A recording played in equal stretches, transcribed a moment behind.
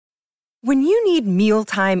When you need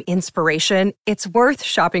mealtime inspiration, it's worth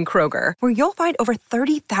shopping Kroger, where you'll find over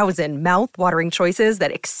 30,000 mouth-watering choices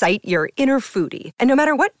that excite your inner foodie. And no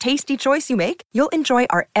matter what tasty choice you make, you'll enjoy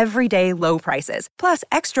our everyday low prices, plus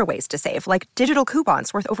extra ways to save, like digital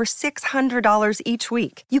coupons worth over $600 each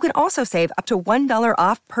week. You can also save up to $1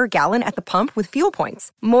 off per gallon at the pump with fuel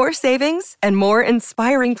points. More savings and more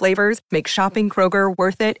inspiring flavors make shopping Kroger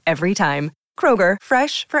worth it every time. Kroger,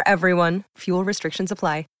 fresh for everyone. Fuel restrictions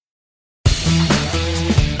apply.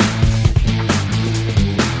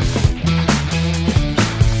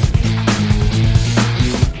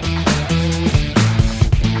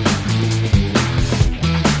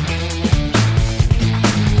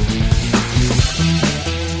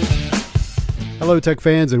 Hello, Tech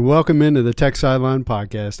fans, and welcome into the Tech Sideline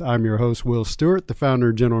Podcast. I'm your host, Will Stewart, the founder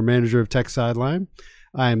and general manager of Tech Sideline.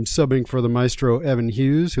 I am subbing for the maestro, Evan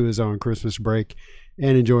Hughes, who is on Christmas break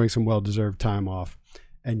and enjoying some well-deserved time off.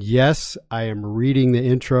 And yes, I am reading the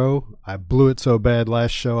intro. I blew it so bad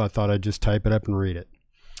last show, I thought I'd just type it up and read it.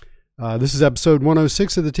 This is episode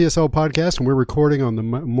 106 of the TSL Podcast, and we're recording on the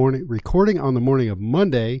morning of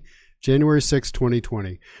Monday, January 6,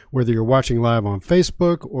 2020. Whether you're watching live on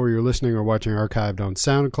Facebook or you're listening or watching archived on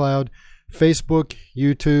SoundCloud, Facebook,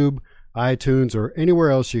 YouTube, iTunes, or anywhere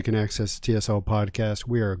else you can access the TSL Podcast,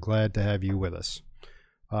 we are glad to have you with us.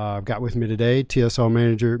 I've got with me today TSL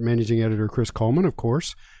Managing Editor Chris Coleman, of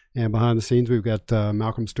course, and behind the scenes we've got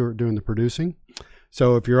Malcolm Stewart doing the producing.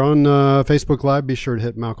 So if you're on Facebook Live, be sure to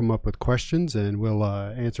hit Malcolm up with questions, and we'll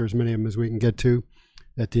answer as many of them as we can get to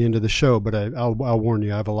at the end of the show, but I'll warn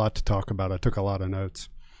you, I have a lot to talk about. I took a lot of notes.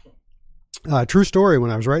 True story,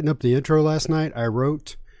 when I was writing up the intro last night, I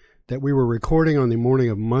wrote that we were recording on the morning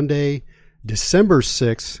of Monday, December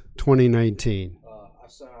 6, 2019. I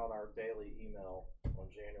sent out our daily email on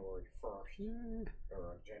January 1st,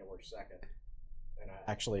 or January 2nd, and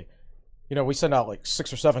I actually, we send out like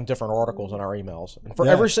 6 or 7 different articles in our emails, and for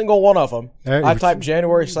every single one of them, I typed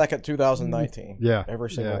January 2nd, 2019. Yeah.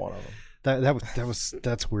 Every single one of them.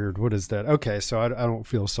 That's weird. What is that? Okay, so I don't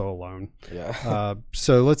feel so alone. Yeah.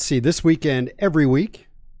 So let's see. This weekend, every week,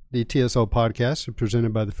 the TSL podcast is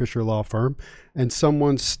presented by the Fisher Law Firm, and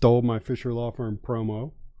someone stole my Fisher Law Firm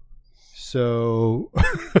promo. So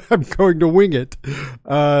I'm going to wing it.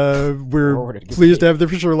 We're pleased to have the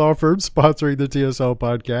Fisher Law Firm sponsoring the TSL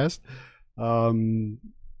podcast.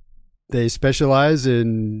 They specialize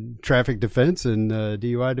in traffic defense and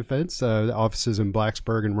DUI defense, offices in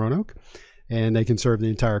Blacksburg and Roanoke, and they can serve the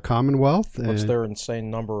entire Commonwealth. What's their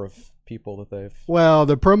insane number of people that they've... Well,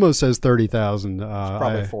 the promo says 30,000. It's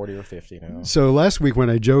probably 40 or 50 now. So last week when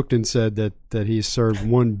I joked and said that he served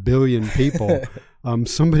 1 billion people,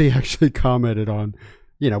 somebody actually commented on,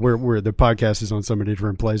 where the podcast is on so many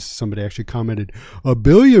different places, somebody actually commented, 1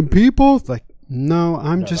 billion people? It's like, no,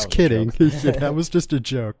 I'm just kidding. That was just a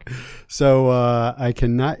joke. So I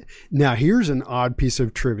cannot. Now, here's an odd piece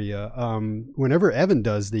of trivia. Whenever Evan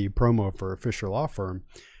does the promo for a Fisher Law Firm,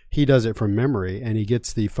 he does it from memory, and he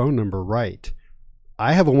gets the phone number right.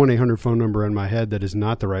 I have a 1-800 phone number in my head that is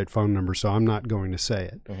not the right phone number, so I'm not going to say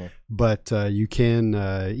it. Mm-hmm. But you can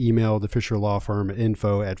email the Fisher Law Firm at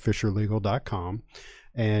info@fisherlegal.com.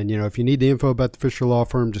 And, if you need the info about the Fisher Law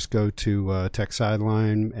Firm, just go to Tech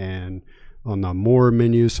Sideline, and on the More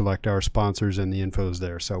menu, select our sponsors, and the info is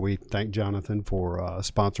there. So we thank Jonathan for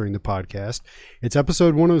sponsoring the podcast. It's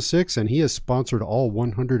episode 106, and he has sponsored all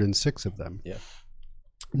 106 of them. Yeah.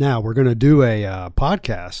 Now, we're going to do a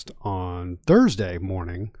podcast on Thursday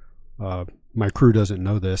morning. My crew doesn't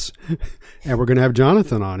know this. And we're going to have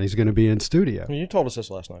Jonathan on. He's going to be in studio. You told us this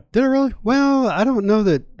last night. Did I really? Well, I don't know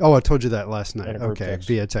that. Oh, I told you that last night. Okay, text.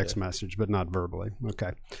 Via text message, but not verbally.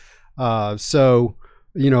 Okay. So...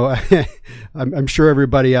 I'm sure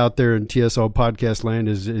everybody out there in TSL podcast land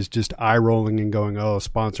is just eye rolling and going, "Oh,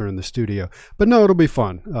 sponsor in the studio." But no, it'll be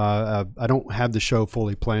fun. I don't have the show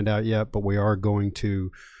fully planned out yet, but we are going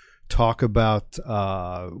to talk about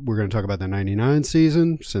the 99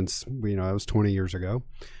 season, since that was 20 years ago.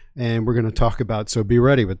 And we're going to talk about, so be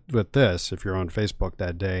ready with this, if you're on Facebook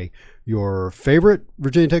that day, your favorite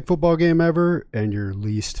Virginia Tech football game ever and your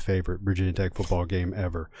least favorite Virginia Tech football game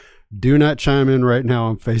ever. Do not chime in right now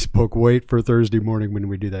on Facebook. Wait for Thursday morning when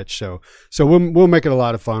we do that show. So we'll make it a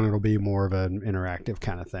lot of fun. It'll be more of an interactive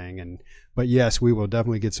kind of thing. But yes, we will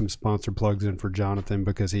definitely get some sponsor plugs in for Jonathan,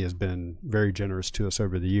 because he has been very generous to us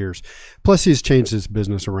over the years. Plus, he's changed his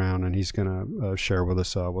business around, and he's going to share with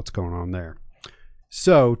us what's going on there.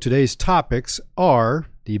 So today's topics are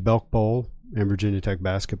the Belk Bowl and Virginia Tech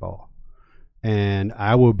basketball. And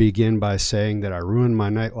I will begin by saying that I ruined my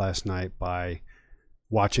night last night by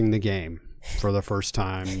watching the game. for the first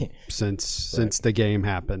time since the game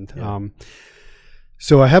happened. Yeah.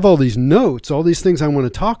 So I have all these notes, all these things I want to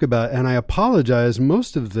talk about, and I apologize.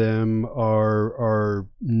 Most of them are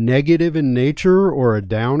negative in nature or a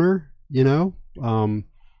downer, you know.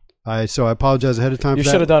 So I apologize ahead of time. You for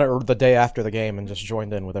should that. have done it the day after the game and just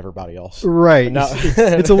joined in with everybody else. Right. No.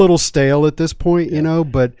 It's a little stale at this point, you know,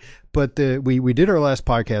 but we did our last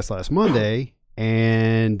podcast last Monday,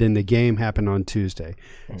 and then the game happened on Tuesday.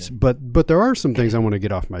 But there are some things I want to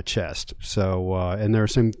get off my chest. So and there are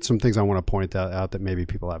some things I want to point out that maybe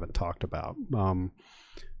people haven't talked about.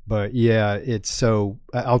 But yeah,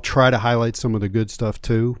 I'll try to highlight some of the good stuff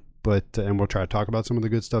too. And we'll try to talk about some of the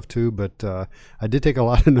good stuff too. But I did take a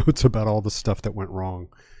lot of notes about all the stuff that went wrong.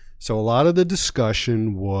 So a lot of the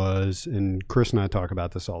discussion was, and Chris and I talk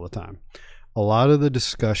about this all the time, a lot of the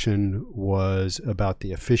discussion was about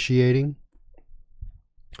the officiating,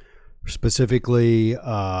 specifically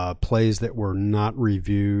plays that were not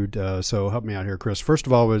reviewed. So help me out here, Chris. First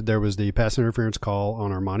of all, there was the pass interference call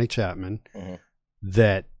on Armani Chapman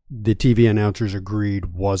that the TV announcers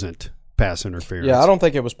agreed wasn't pass interference. Yeah, I don't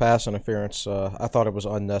think it was pass interference. I thought it was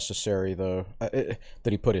unnecessary, though, that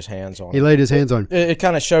he put his hands on. He laid his hands on. It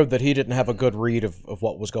kind of showed that he didn't have a good read of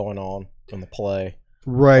what was going on in the play.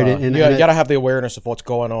 Right. You got to have the awareness of what's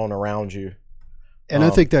going on around you. And I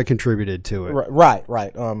think that contributed to it. Right.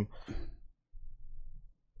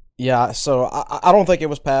 Yeah, so I don't think it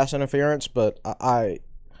was pass interference, but I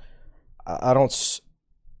don't.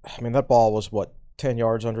 I mean, that ball was, 10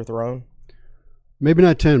 yards underthrown? Maybe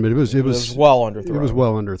not 10, but it was well underthrown. It was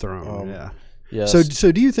well underthrown. Yeah. Yes.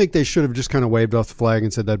 So do you think they should have just kind of waved off the flag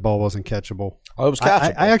and said that ball wasn't catchable? Oh, it was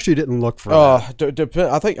catchable. I actually didn't look for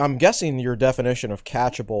that. I'm guessing your definition of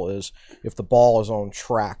catchable is if the ball is on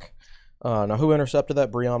track. Now, who intercepted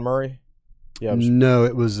that? Breon Murray? Yeah. No,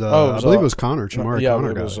 it was. I believe it was Connor. Chamari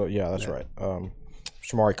Connor got it. Yeah, that's right.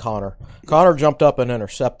 Chamari Connor. Connor jumped up and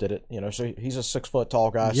intercepted it. So he's a 6 foot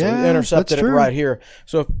tall guy. So he intercepted it right here.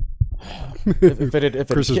 So if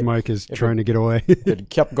Chris's mic is trying to get away. If it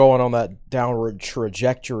kept going on that downward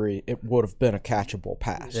trajectory, it would have been a catchable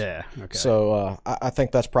pass. Yeah. Okay. So I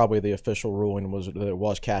think that's probably the official ruling was that it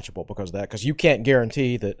was catchable because of that. Because you can't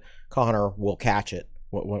guarantee that Connor will catch it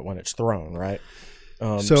when it's thrown, right?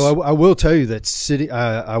 So I will tell you that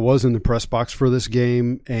I was in the press box for this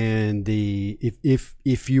game, and if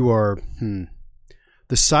you are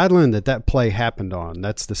the sideline that play happened on,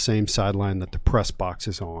 that's the same sideline that the press box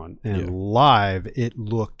is on, and live it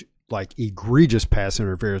looked like egregious pass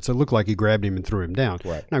interference. It looked like he grabbed him and threw him down.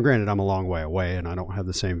 Right. Now, granted, I'm a long way away, and I don't have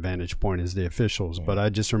the same vantage point as the officials, but I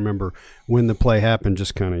just remember when the play happened,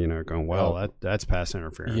 just kind of going, well, that's pass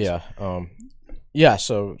interference. Yeah. Yeah,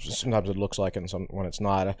 so sometimes it looks like it when it's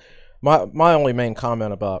not. My only main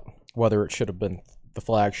comment about whether the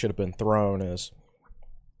flag should have been thrown is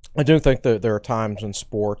I do think that there are times in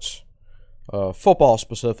sports, football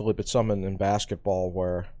specifically, but some in basketball,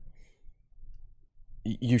 where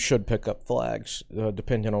you should pick up flags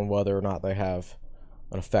depending on whether or not they have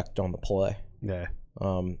an effect on the play. Yeah.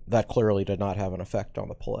 That clearly did not have an effect on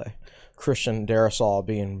the play. Christian Darrisaw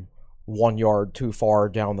being 1 yard too far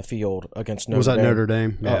down the field against Notre Dame. Was that Notre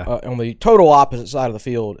Dame? Yeah. On the total opposite side of the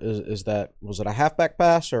field, was it a halfback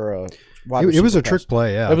pass or a wide receiver It was a pass? trick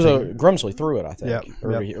play, yeah. It was Grimsley threw it, I think. Yep.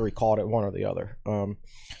 Or he caught it, one or the other.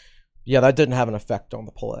 That didn't have an effect on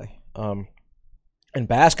the play. In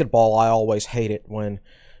basketball, I always hate it when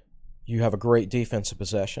you have a great defensive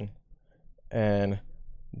possession and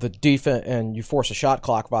you force a shot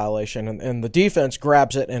clock violation and the defense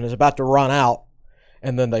grabs it and is about to run out.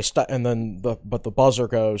 And then but the buzzer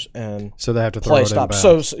goes and so they have to play throw it stops.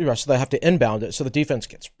 So they have to inbound it. So the defense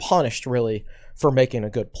gets punished really for making a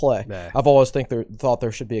good play. Nah. I've always thought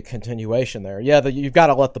there should be a continuation there. Yeah, you've got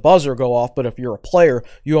to let the buzzer go off, but if you're a player,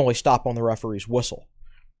 you only stop on the referee's whistle.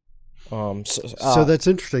 So that's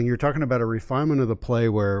interesting. You're talking about a refinement of the play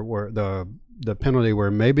where the penalty where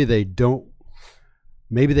maybe they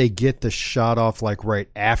get the shot off like right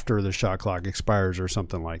after the shot clock expires or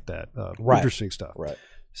something like that. Right. Interesting stuff. Right.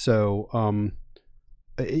 So,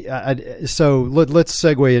 let's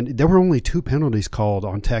segue in. There were only 2 penalties called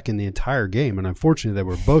on Tech in the entire game, and unfortunately, they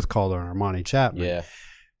were both called on Armani Chapman. Yeah.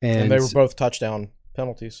 And they were both touchdown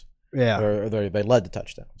penalties. Yeah. Or they led to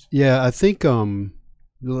touchdowns. Yeah, I think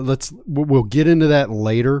we'll get into that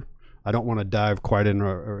later. I don't want to dive quite in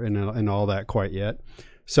all that quite yet.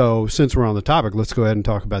 So since we're on the topic, let's go ahead and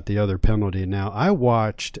talk about the other penalty. Now, I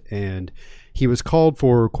watched, and he was called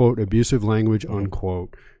for, quote, abusive language,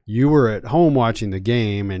 unquote. You were at home watching the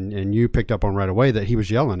game, and you picked up on right away that he was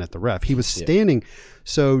yelling at the ref. He was standing.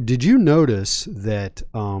 So did you notice that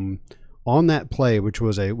on that play, which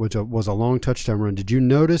was a long touchdown run, did you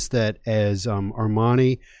notice that as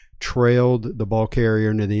Armani trailed the ball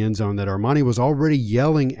carrier into the end zone, that Armani was already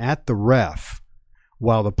yelling at the ref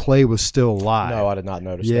while the play was still live? No, I did not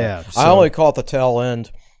notice yeah, that. so, I only caught the tail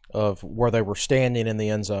end of where they were standing in the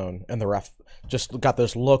end zone, and the ref just got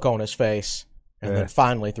this look on his face, and then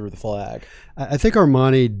finally threw the flag. I think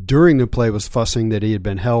Armani, during the play, was fussing that he had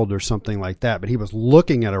been held or something like that, but he was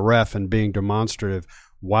looking at a ref and being demonstrative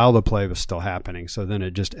while the play was still happening. So then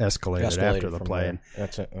it just escalated after the play.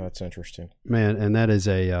 That's interesting, man. And that is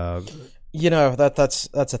a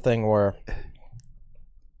that's a thing where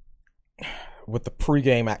with the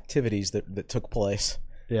pregame activities that took place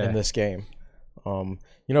in this game, the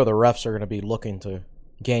refs are going to be looking to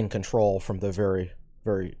gain control from the very,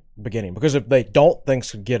 very beginning, because if they don't,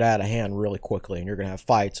 things could get out of hand really quickly, and you're going to have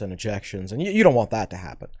fights and ejections, and you don't want that to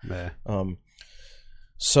happen.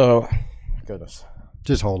 So, goodness.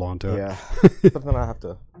 Just hold on to it. Yeah. But then I have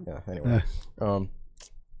to, anyway.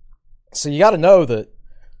 So you got to know that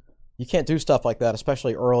you can't do stuff like that,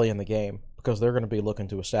 especially early in the game, because they're going to be looking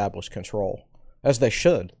to establish control, as they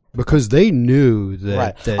should. Because they knew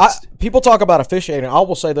that. People talk about officiating. I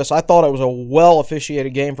will say this. I thought it was a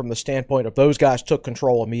well-officiated game from the standpoint of those guys took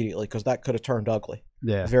control immediately, because that could have turned ugly.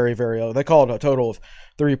 Yeah. Very, very ugly. They called a total of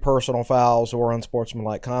 3 personal fouls or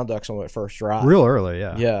unsportsmanlike conducts on that first drive. Real early,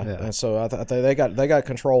 yeah. Yeah. And so they got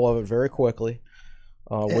control of it very quickly.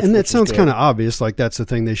 And that sounds kind of obvious, like that's the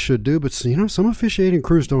thing they should do, but some officiating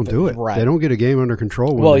crews don't do it. Right. They don't get a game under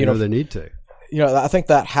control when they know they need to. I think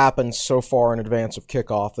that happened so far in advance of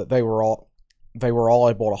kickoff that they were all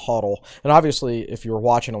able to huddle. And obviously, if you were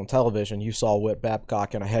watching on television, you saw Whit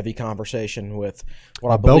Babcock in a heavy conversation with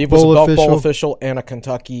what I believe was a Belk Bowl official and a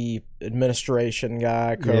Kentucky administration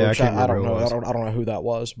guy, coach. Yeah, I don't know. I don't know who that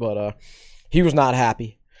was, but he was not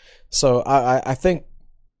happy. So I think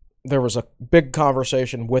there was a big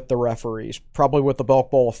conversation with the referees, probably with the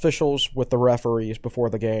Belk Bowl officials, with the referees before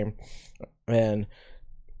the game, and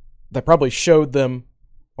they probably showed them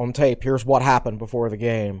on tape, here's what happened before the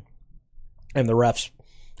game. And the refs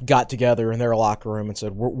got together in their locker room and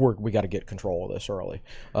said, we got to get control of this early.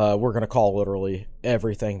 We're going to call literally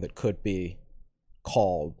everything that could be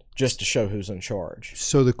called just to show who's in charge.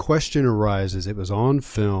 So the question arises, it was on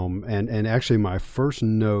film, and actually my first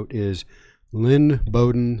note is Lynn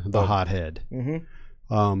Bowden, the hothead. Mm-hmm.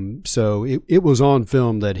 So it was on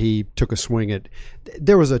film that he took a swing at.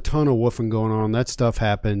 There was a ton of woofing going on. That stuff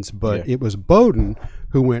happens, but it was Bowden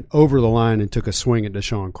who went over the line and took a swing at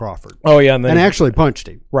Deshaun Crawford. Oh yeah, and actually punched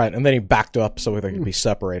him. Right, and then he backed up so they could be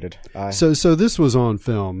separated. So this was on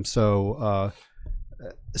film. So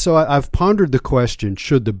I've pondered the question: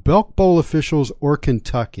 should the Belk Bowl officials or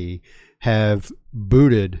Kentucky have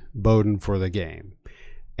booted Bowden for the game?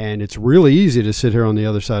 And it's really easy to sit here on the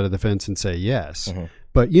other side of the fence and say yes. Mm-hmm.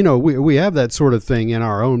 But, we have that sort of thing in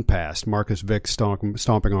our own past. Marcus Vick stomping on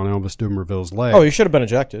Elvis Dumerville's leg. Oh, he should have been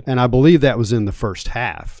ejected. And I believe that was in the first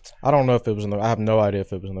half. I don't know if it was I have no idea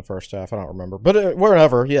if it was in the first half. I don't remember. But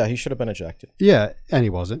wherever, he should have been ejected. Yeah, and he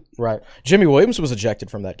wasn't. Right. Jimmy Williams was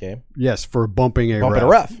ejected from that game. Yes, for bumping a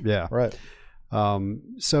ref. Yeah. Right.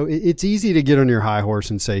 So it's easy to get on your high horse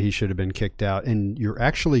and say he should have been kicked out, and you're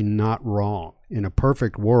actually not wrong. In a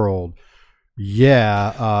perfect world,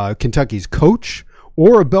 Kentucky's coach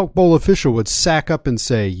or a Belk Bowl official would sack up and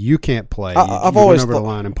say, "You can't play." I've always went over the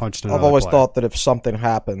line and punched another I've always player. thought that if something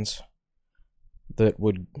happens, that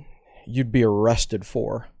you'd be arrested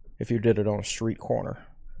for if you did it on a street corner.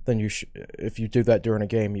 Then if you do that during a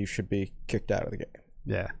game, you should be kicked out of the game.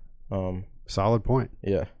 Yeah. Solid point.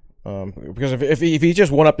 Yeah. Because if he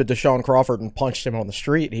just went up to Deshaun Crawford and punched him on the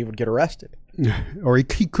street, he would get arrested. Or he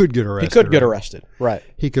could get arrested. He could get arrested, right.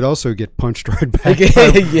 He could also get punched right back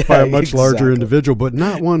by a much larger individual, but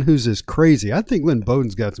not one who's as crazy. I think Lynn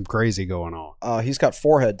Bowden's got some crazy going on. He's got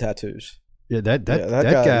forehead tattoos. Yeah, that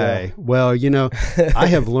guy. Yeah. Well, I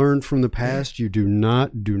have learned from the past. You do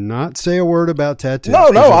not say a word about tattoos. No,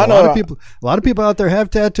 I know. A lot of people out there have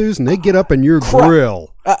tattoos, and they get up in your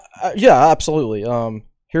grill. Yeah, absolutely.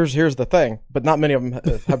 Here's the thing, but not many of them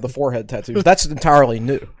have the forehead tattoos. That's entirely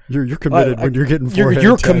new. You're committed when you're getting forehead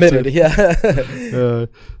You're tattoos. committed, yeah.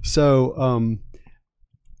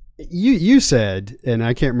 You said, and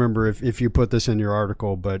I can't remember if you put this in your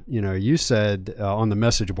article, but you said on the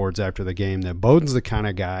message boards after the game that Bowden's the kind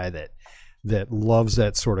of guy that loves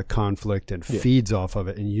that sort of conflict and feeds off of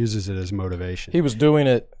it and uses it as motivation. He was doing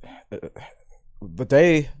it the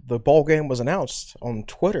day the bowl game was announced on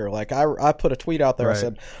Twitter. Like I put a tweet out there. Right. I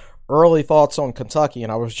said, early thoughts on Kentucky,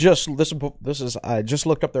 and I was just I just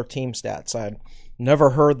looked up their team stats. I had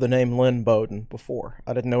never heard the name Lynn Bowden before.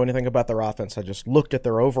 I didn't know anything about their offense. I just looked at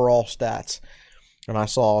their overall stats, and I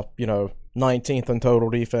saw 19th in total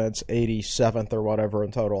defense, 87th or whatever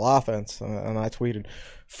in total offense, and I tweeted,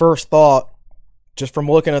 first thought, just from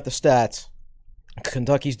looking at the stats,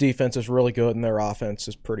 Kentucky's defense is really good and their offense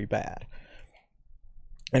is pretty bad.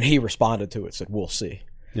 And he responded to it, said, we'll see.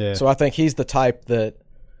 Yeah. So I think he's the type that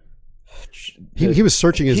he was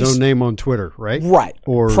searching his own name on Twitter, right? Right.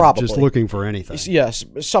 Or probably. Just looking for anything. Yes,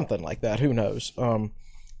 something like that. Who knows?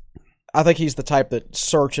 I think he's the type that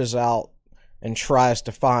searches out and tries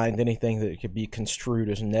to find anything that could be construed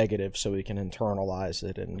as negative so he can internalize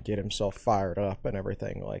it and get himself fired up and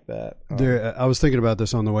everything like that. I was thinking about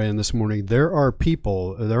this on the way in this morning. There are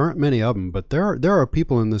people, there aren't many of them, but there are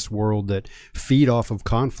people in this world that feed off of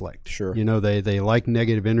conflict. Sure. They like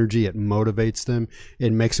negative energy. It motivates them.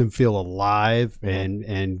 It makes them feel alive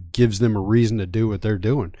and gives them a reason to do what they're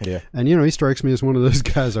doing. Yeah. And, he strikes me as one of those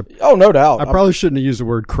guys. No doubt. I probably shouldn't have used the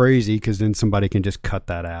word crazy because then somebody can just cut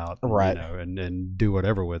that out. Right. And do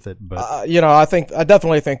whatever with it. But I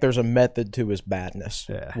definitely think there's a method to his badness.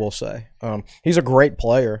 Yeah. We'll say he's a great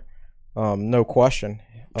player, no question.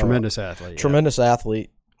 Tremendous athlete. Tremendous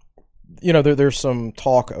athlete. There's some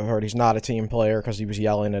talk. I heard he's not a team player because he was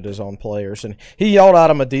yelling at his own players, and he yelled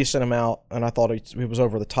at him a decent amount, and I thought he was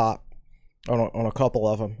over the top on a couple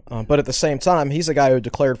of them. But at the same time, he's a guy who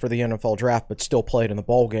declared for the NFL draft but still played in the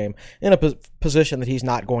bowl game in a position that he's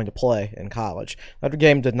not going to play in college. That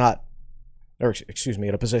game did not. Or excuse me,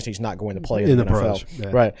 at a position he's not going to play in the NFL. Pros,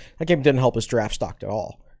 yeah. Right. That game didn't help his draft stock at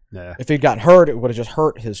all. Yeah. If he'd gotten hurt, it would have just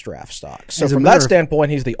hurt his draft stock. So from that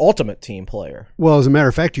standpoint, he's the ultimate team player. Well, as a matter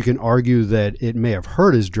of fact, you can argue that it may have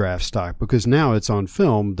hurt his draft stock because now it's on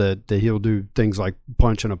film that he'll do things like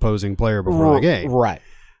punch an opposing player before the game. Right.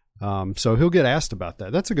 So he'll get asked about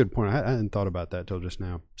that. That's a good point. I hadn't thought about that till just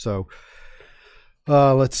now. So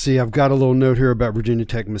let's see. I've got a little note here about Virginia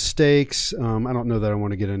Tech mistakes. I don't know that I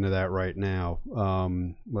want to get into that right now.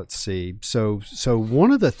 Let's see. So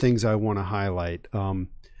one of the things I want to highlight.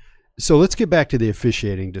 So let's get back to the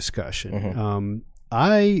officiating discussion.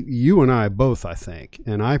 Mm-hmm. You and I both, I think,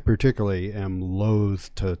 and I particularly am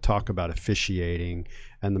loath to talk about officiating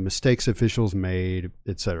and the mistakes officials made,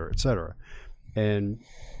 et cetera, et cetera. And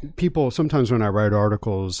people, sometimes when I write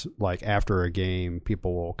articles like after a game,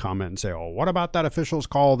 people will comment and say, oh, what about that official's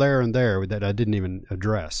call there and there that I didn't even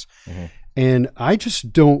address? Mm-hmm. And I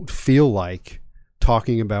just don't feel like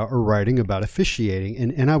talking about or writing about officiating.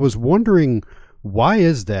 And I was wondering, why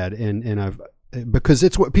is that? Because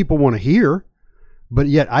it's what people want to hear, but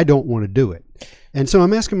yet I don't want to do it. And so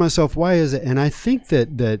I'm asking myself, why is it? And I think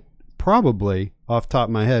that probably off the top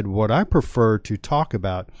of my head, what I prefer to talk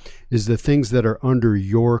about is the things that are under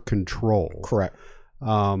your control. Correct.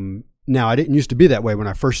 Now, I didn't used to be that way. When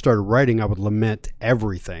I first started writing, I would lament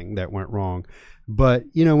everything that went wrong. But,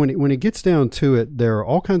 when it gets down to it, there are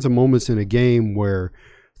all kinds of moments in a game where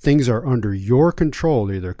things are under your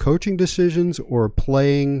control, either coaching decisions or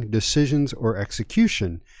playing decisions or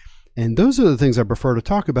execution. And those are the things I prefer to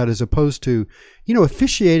talk about as opposed to,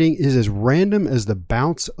 officiating is as random as the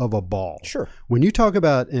bounce of a ball. Sure. When you talk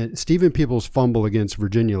about Stephen Peoples' fumble against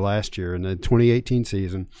Virginia last year in the 2018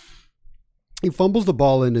 season, he fumbles the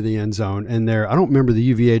ball into the end zone, and I don't remember, the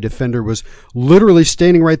UVA defender was literally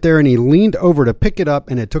standing right there, and he leaned over to pick it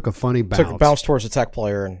up, and it took a funny bounce. Took a bounce towards the Tech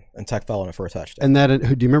player, and Tech fell on it for a touchdown. And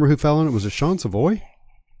do you remember who fell on it? Was it Sean Savoy?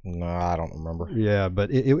 No, I don't remember. Yeah,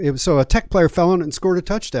 but so a Tech player fell on it and scored a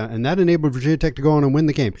touchdown, and that enabled Virginia Tech to go on and win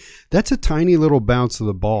the game. That's a tiny little bounce of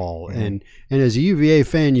the ball, mm-hmm. and as a UVA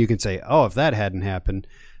fan, you can say, oh, if that hadn't happened.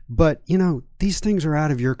 But, these things are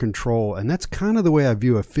out of your control, and that's kind of the way I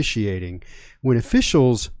view officiating. When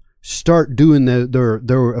officials start doing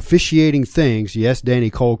their officiating things, yes, Danny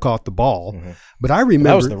Cole caught the ball, mm-hmm. but I remember...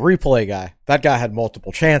 That was the replay guy. That guy had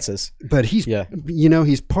multiple chances. But he's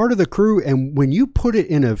part of the crew, and when you put it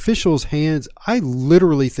in officials' hands, I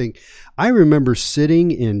literally think... I remember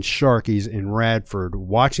sitting in Sharky's in Radford,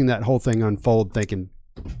 watching that whole thing unfold, thinking...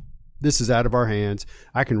 This is out of our hands.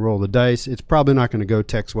 I can roll the dice. It's probably not going to go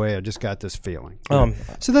Tech's way. I just got this feeling.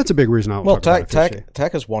 So that's a big reason I don't talk about officiating.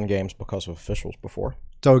 Tech has won games because of officials before.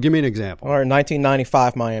 So give me an example. Our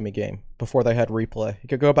 1995 Miami game, before they had replay. You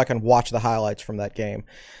could go back and watch the highlights from that game.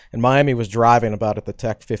 And Miami was driving about at the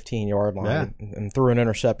Tech 15-yard line and threw an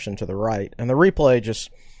interception to the right. And the replay just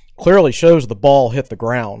clearly shows the ball hit the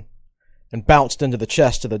ground and bounced into the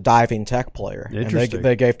chest of the diving Tech player. Interesting. And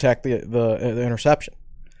they gave Tech the interception.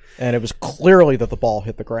 and it was clearly that the ball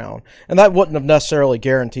hit the ground. And that wouldn't have necessarily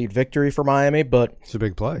guaranteed victory for Miami, but it's a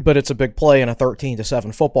big play. But it's a big play in a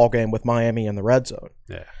 13-7 football game with Miami in the red zone.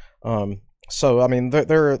 Yeah. So I mean,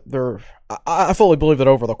 I fully believe that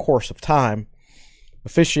over the course of time,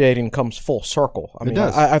 officiating comes full circle. I mean,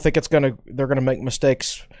 I think they're gonna make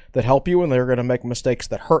mistakes that help you, and they're gonna make mistakes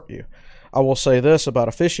that hurt you. I will say this about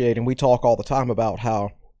officiating: we talk all the time about how,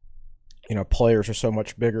 you know, players are so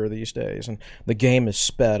much bigger these days, and the game is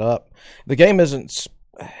sped up. The game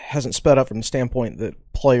hasn't sped up from the standpoint that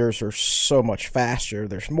players are so much faster.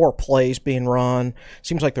 There's more plays being run.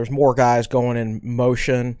 Seems like there's more guys going in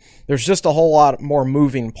motion. There's just a whole lot more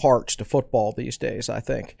moving parts to football these days, I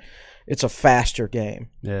think. It's a faster game.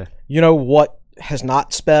 Yeah. You know what has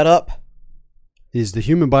not sped up? Is the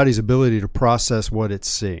human body's ability to process what it's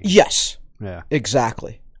seeing. Yes. Yeah.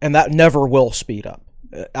 Exactly. And that never will speed up.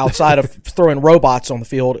 Outside of throwing robots on the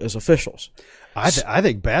field as officials. I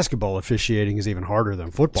think basketball officiating is even harder than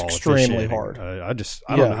football. It's extremely officiating. hard. I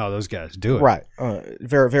don't know how those guys do it. Right.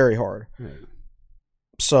 Very, very hard. Yeah.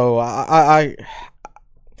 So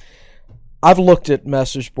I've looked at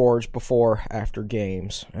message boards before after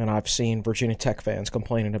games, and I've seen Virginia Tech fans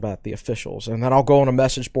complaining about the officials. And then I'll go on a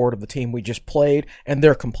message board of the team we just played, and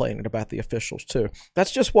they're complaining about the officials too.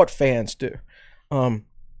 That's just what fans do.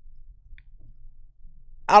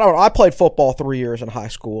 I don't know. I played football 3 years in high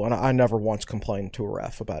school, and I never once complained to a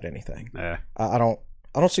ref about anything. Yeah. I don't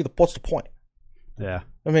see what's the point. Yeah.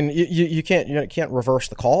 I mean, you can't reverse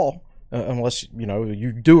the call unless you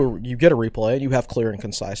get a replay and you have clear and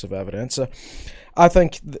concise evidence. I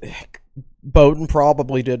think Bowden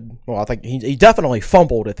probably did. Well, I think he definitely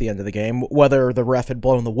fumbled at the end of the game. Whether the ref had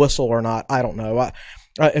blown the whistle or not, I don't know.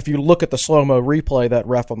 If you look at the slow-mo replay, that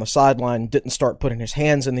ref on the sideline didn't start putting his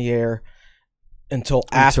hands in the air until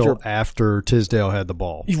after Tisdale had the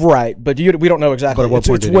ball. Right, but we don't know exactly. But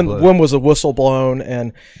it's when was the whistle blown,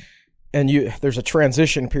 and there's a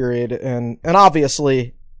transition period, and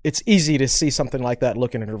obviously it's easy to see something like that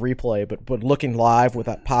looking at a replay, but looking live with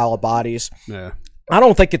that pile of bodies, yeah. I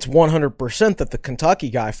don't think it's 100% that the Kentucky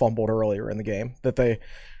guy fumbled earlier in the game that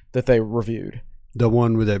they reviewed. The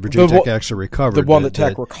one that Virginia Tech actually recovered. The one that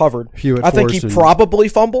Tech recovered. Hewitt I think he probably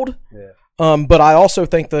fumbled. Yeah. But I also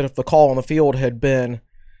think that if the call on the field had been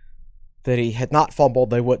that he had not fumbled,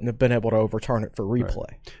 they wouldn't have been able to overturn it for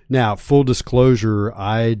replay. Right. Now, full disclosure,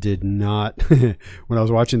 I did not, when I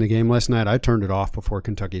was watching the game last night, I turned it off before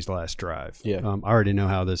Kentucky's last drive. Yeah. I already know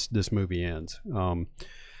how this movie ends.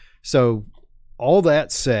 So all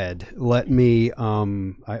that said, let me,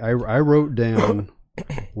 I wrote down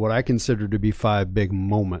what I consider to be 5 big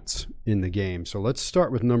moments in the game. So let's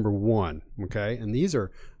start with number 1, okay? And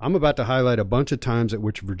I'm about to highlight a bunch of times at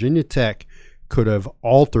which Virginia Tech could have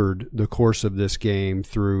altered the course of this game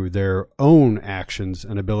through their own actions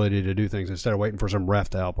and ability to do things instead of waiting for some ref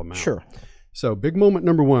to help them out. Sure. So big moment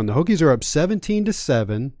number 1, the Hokies are up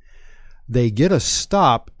 17-7. They get a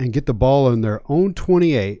stop and get the ball on their own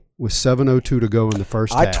 28 with 7:02 to go in the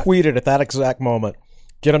first half. I tweeted at that exact moment,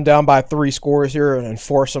 get them down by 3 scores here and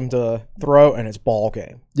force them to throw, and it's ball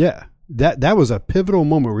game. Yeah, that was a pivotal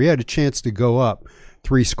moment where you had a chance to go up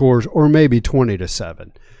 3 scores or maybe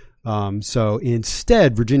 20-7. So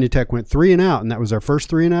instead, Virginia Tech went 3 and out, and that was our first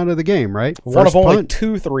 3 and out of the game, right? One of only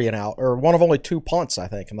 2 3 and out, or one of only 2 punts, I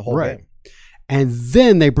think, in the whole game. And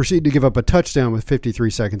then they proceeded to give up a touchdown with 53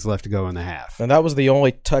 seconds left to go in the half. And that was the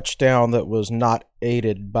only touchdown that was not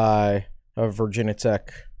aided by a Virginia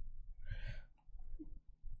Tech.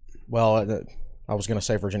 Well, I was going to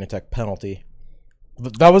say Virginia Tech penalty.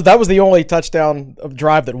 That was the only touchdown of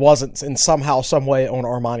drive that wasn't in somehow, some way on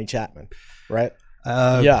Armani Chapman, right?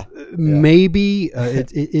 Maybe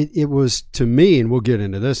it was, to me, and we'll get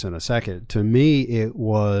into this in a second. To me, it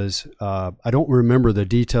was. I don't remember the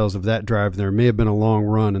details of that drive. There may have been a long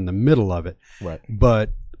run in the middle of it, right?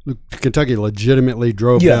 But Kentucky legitimately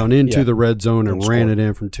drove down into the red zone and ran it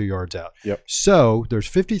in from 2 yards out. Yep. So there's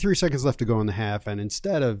 53 seconds left to go in the half, and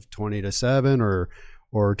instead of 20-7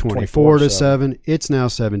 or 24-7, it's now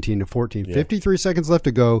 17-14. Yeah. 53 seconds left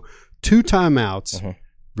to go. 2 timeouts. Mm-hmm.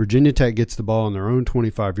 Virginia Tech gets the ball on their own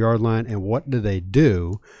 25-yard line, and what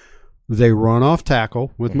do? They run off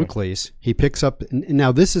tackle with McLeese. He picks up.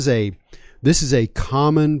 Now this is a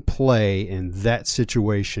common play in that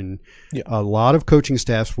situation. Yeah. A lot of coaching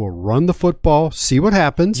staffs will run the football, see what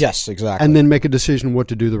happens. Yes, exactly. And then make a decision what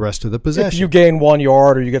to do the rest of the possession. If you gain 1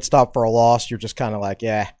 yard or you get stopped for a loss, you're just kind of like,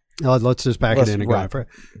 yeah. Let's just pack it in and go.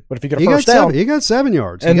 But if you get a first down, he got 7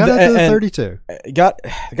 yards. He got up to the 32.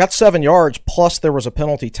 Got 7 yards. Plus, there was a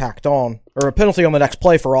penalty tacked on, or a penalty on the next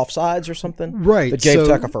play for offsides or something. Right. That gave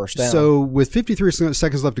Tech a first down. So with 53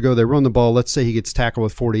 seconds left to go, they run the ball. Let's say he gets tackled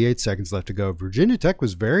with 48 seconds left to go. Virginia Tech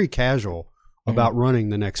was very casual about running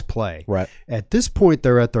the next play. Right. At this point,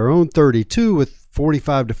 they're at their own 32 with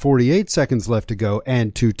 45 to 48 seconds left to go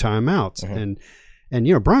and 2 timeouts. And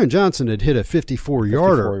you know, Brian Johnson had hit a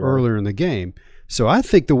 54-yarder earlier in the game. So I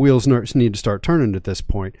think the wheels need to start turning at this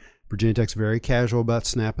point. Virginia Tech's very casual about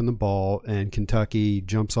snapping the ball, and Kentucky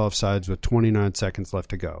jumps off sides with 29 seconds left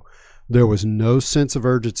to go. There was no sense of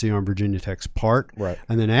urgency on Virginia Tech's part. Right.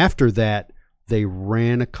 And then after that, they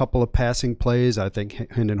ran a couple of passing plays. I think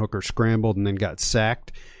Hendon Hooker scrambled and then got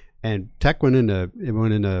sacked. And Tech went into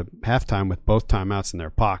halftime with both timeouts in their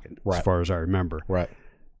pocket, as far as I remember. Right.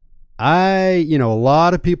 A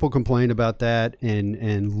lot of people complain about that,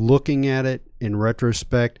 and looking at it in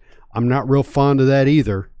retrospect, I'm not real fond of that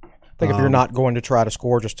either. I think if you're not going to try to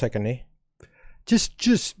score, just take a knee.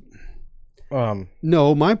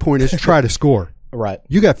 No, my point is try to score. Right.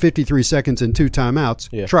 You got 53 seconds and 2 timeouts.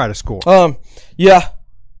 Yeah. Try to score. Yeah.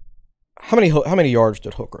 How many yards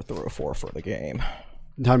did Hooker throw for the game?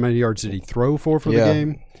 How many yards did he throw for the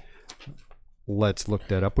game? Let's look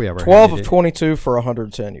that up. We have our 12 of 22 for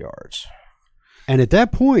 110 yards. And at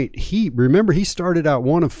that point, he started out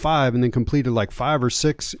 1 of 5 and then completed like 5 or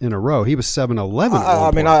 6 in a row. He was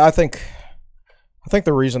 7-11. I think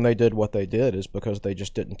the reason they did what they did is because they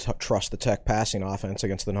just didn't trust the Tech passing offense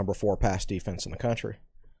against the number 4 pass defense in the country.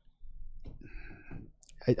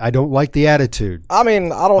 I don't like the attitude.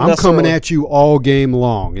 I'm coming at you all game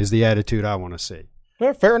long is the attitude I want to see.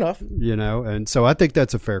 Yeah, fair enough. And so I think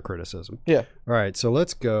that's a fair criticism. Yeah. All right, so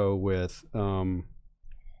let's go with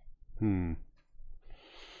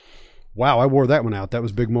Wow, I wore that one out. That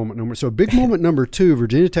was big moment number. So big moment number 2,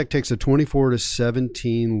 Virginia Tech takes a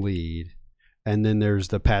 24-17 lead, and then there's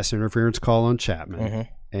the pass interference call on Chapman,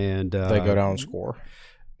 and they go down and score.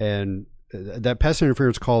 And that pass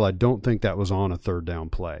interference call, I don't think that was on a third down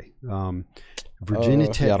play. Virginia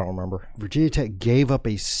Tech. I don't remember. Virginia Tech gave up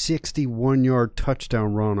a 61-yard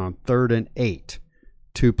touchdown run on 3rd and 8,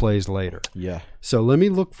 2 plays later. Yeah. So let me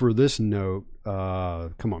look for this note.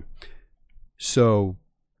 Come on. So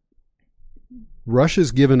rush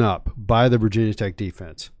is given up by the Virginia Tech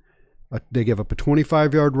defense. They give up a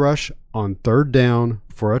 25-yard rush on 3rd down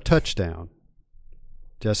for a touchdown.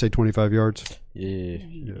 Did I say 25 yards?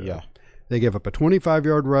 Yeah. They give up a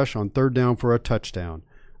 25-yard rush on 3rd down for a touchdown.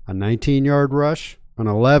 A 19-yard rush, an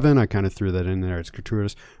 11, I kind of threw that in there, it's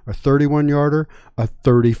gratuitous, a 31-yarder, a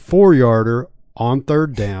 34-yarder on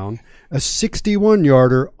 3rd down, a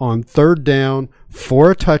 61-yarder on 3rd down for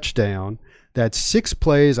a touchdown. That's 6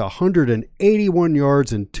 plays, 181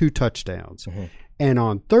 yards, and 2 touchdowns. And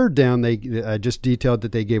on 3rd down, I just detailed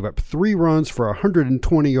that they gave up 3 runs for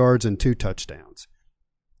 120 yards and 2 touchdowns.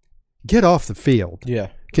 Get off the field. Yeah.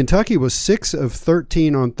 Kentucky was 6 of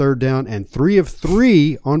 13 on 3rd down and 3 of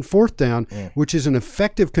 3 on 4th down, which is an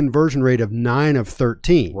effective conversion rate of 9 of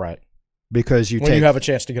 13. Right. Because you have a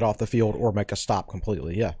chance to get off the field or make a stop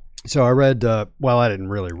completely, yeah. So I read, I didn't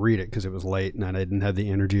really read it because it was late and I didn't have the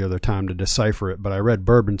energy or the time to decipher it, but I read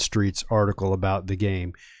Bourbon Street's article about the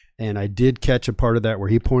game. And I did catch a part of that where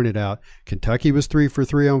he pointed out Kentucky was 3 for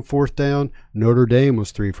 3 on 4th down. Notre Dame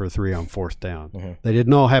was 3 for 3 on 4th down. They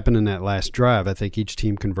didn't all happen in that last drive. I think each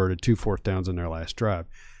team converted 2 4th downs in their last drive.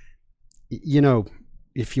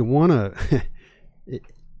 If you want to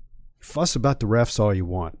fuss about the refs all you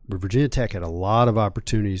want, but Virginia Tech had a lot of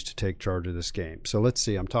opportunities to take charge of this game. So let's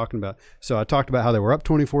see. I talked about how they were up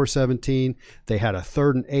 24-17. They had a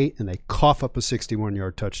 3rd and 8, and they cough up a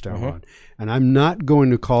 61-yard touchdown run. And I'm not going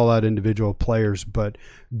to call out individual players, but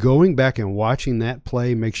going back and watching that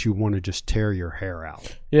play makes you want to just tear your hair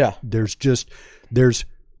out. Yeah. There's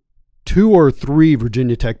 2 or 3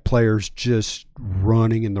 Virginia Tech players just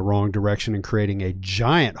running in the wrong direction and creating a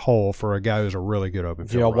giant hole for a guy who's a really good open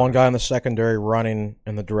field runner. One guy in the secondary running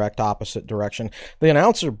in the direct opposite direction. The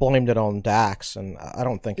announcer blamed it on Dax, and I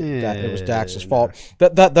don't think it was Dax's fault.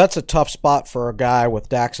 That's a tough spot for a guy with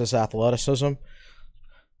Dax's athleticism.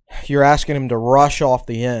 You're asking him to rush off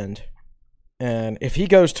the end, and if he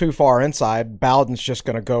goes too far inside, Bowden's just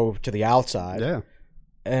going to go to the outside. Yeah.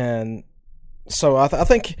 And so I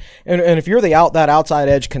think, and if you're that outside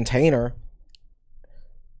edge container,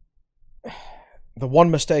 the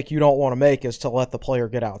one mistake you don't want to make is to let the player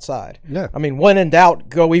get outside. Yeah. I mean, when in doubt,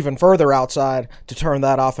 go even further outside to turn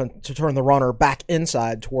the runner back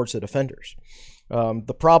inside towards the defenders.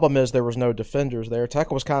 The problem is there was no defenders there.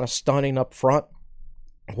 Tech was kind of stunning up front,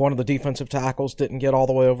 one of the defensive tackles didn't get all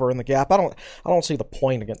the way over in the gap. I don't see the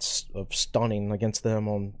point of stunning against them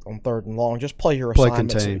on 3rd and long. Just play your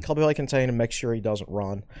assignments. Play contain and make sure he doesn't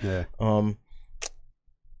run. Yeah.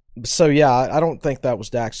 So yeah, I don't think that was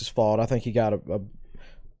Dax's fault. I think he got a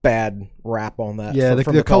bad rap on that. Yeah,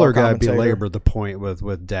 from the color guy belabored the point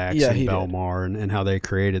with Dax and Belmar and how they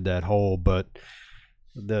created that hole, but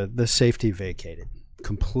the safety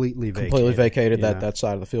completely vacated that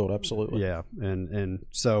side of the field. Absolutely. Yeah, and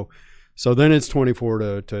so then it's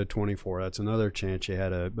 24 to 24. That's another chance you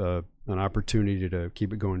had an opportunity to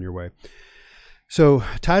keep it going your way. So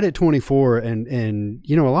tied at 24, and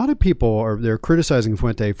a lot of people they're criticizing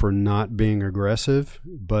Fuente for not being aggressive,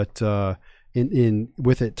 but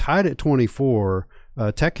with it tied at 24,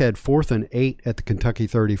 Tech had 4th and 8 at the Kentucky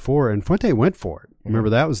 34, and Fuente went for it. Remember,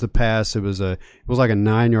 that was the pass. It was like a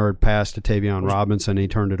 9-yard pass to Tavion Robinson. He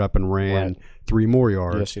turned it up and ran 3 more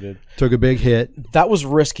yards. Yes, he did. Took a big hit. That was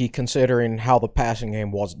risky considering how the passing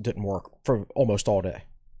game didn't work for almost all day.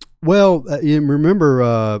 Well, you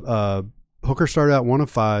remember Hooker started out 1 of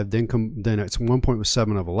 5, then at one point was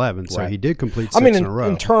 7 of 11. So he did complete 6 in a row.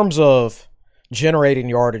 In terms of generating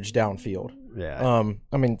yardage downfield. Yeah.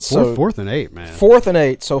 4th and 8, man. 4th and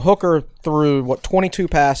 8. So Hooker threw 22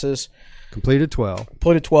 passes. Completed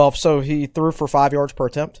 12. So he threw for 5 yards per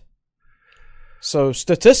attempt. So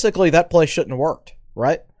statistically, that play shouldn't have worked,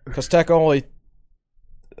 right? Because Tech only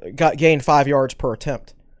gained 5 yards per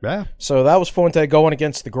attempt. Yeah. So that was Fuente going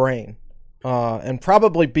against the grain, and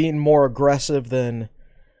probably being more aggressive than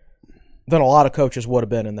a lot of coaches would have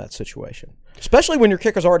been in that situation. Especially when your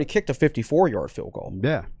kicker's already kicked a 54-yard field goal.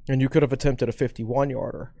 Yeah. And you could have attempted a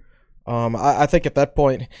 51-yarder. I think at that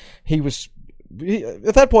point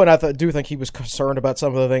I do think he was concerned about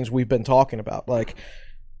some of the things we've been talking about. Like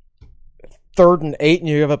 3rd and 8 and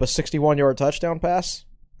you give up a 61-yard touchdown pass.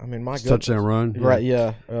 I mean, my goodness. Touchdown run. Yeah. Right,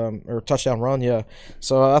 yeah. Or touchdown run, yeah.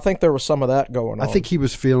 So I think there was some of that going on. I think he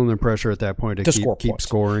was feeling the pressure at that point to keep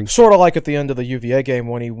scoring. Sort of like at the end of the UVA game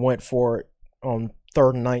when he went for it on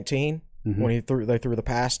 3rd and 19. Mm-hmm. When they threw the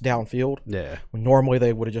pass downfield. Yeah. When normally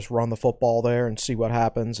they would have just run the football there and see what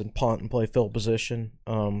happens and punt and play field position.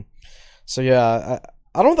 So yeah,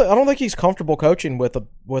 I don't think he's comfortable coaching with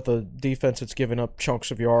a defense that's giving up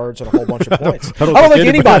chunks of yards and a whole bunch of points. I don't think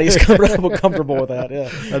anybody's comfortable with that.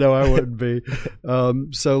 Yeah. I know I wouldn't be.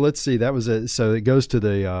 So let's see. That was it. So it goes to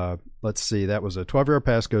the that was a 12-yard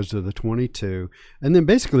pass, goes to the 22, and then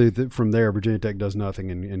basically from there Virginia Tech does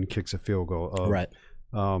nothing and kicks a field goal. Right.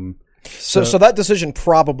 So that decision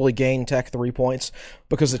probably gained Tech 3 points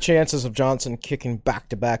because the chances of Johnson kicking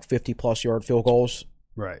back-to-back 50-plus yard field goals,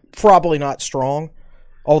 probably not strong.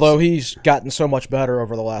 Although he's gotten so much better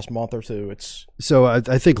over the last month or two, So I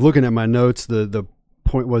think looking at my notes, the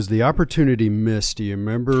point was the opportunity missed. Do you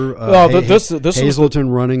remember? This Hazelton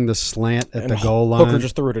running the slant at the goal line. Hooker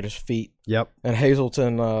just threw it at his feet. Yep. And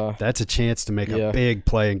Hazelton. That's a chance to make a big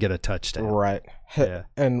play and get a touchdown. Right. Yeah.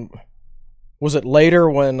 And was it later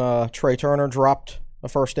when Trey Turner dropped a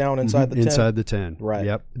first down inside the 10? Inside the 10. Right.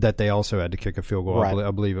 Yep. That they also had to kick a field goal. Right.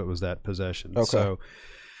 I believe it was that possession. Okay. So,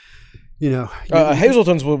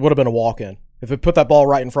 Hazelton's would have been a walk-in. If it put that ball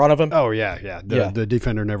right in front of him. Oh, yeah. The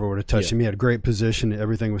defender never would have touched him. He had great position.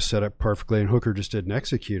 Everything was set up perfectly, and Hooker just didn't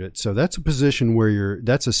execute it. So that's a position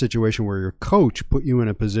that's a situation where your coach put you in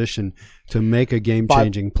a position to make a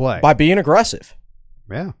game-changing play. By being aggressive.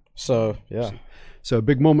 Yeah. So, yeah. So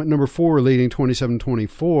big moment number 4, leading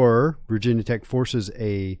 27-24. Virginia Tech forces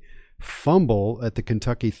a fumble at the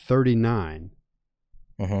Kentucky 39.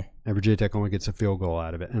 Uh-huh. And Virginia Tech only gets a field goal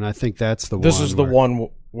out of it. And I think that's the one. This is the one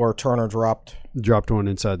where Turner dropped one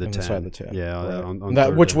inside the 10. Inside the 10. Yeah. Right. On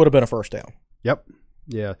that, which would have been a first down. Yep.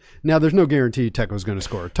 Yeah. Now, there's no guarantee Tech was going to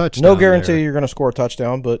score a touchdown. No guarantee you're going to score a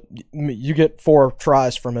touchdown, but you get 4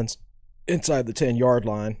 tries from inside the 10-yard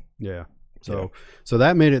line. Yeah. So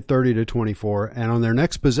that made it 30-24, and on their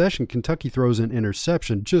next possession, Kentucky throws an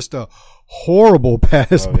interception. Just a horrible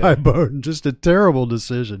pass by Bowden. Just a terrible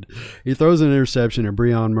decision. He throws an interception at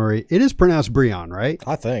Breon Murray. It is pronounced Breon, right?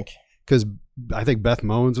 I think. Because I think Beth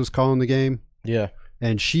Mowens was calling the game. Yeah.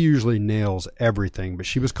 And she usually nails everything, but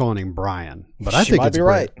she was calling him Brian. But I think it's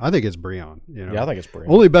right. I think it's Breon. Yeah, I think it's Breon.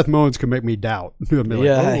 Only Beth Mowens can make me doubt.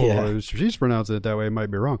 Yeah. She's pronouncing it that way. It might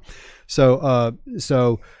be wrong. So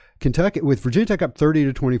Kentucky, with Virginia Tech up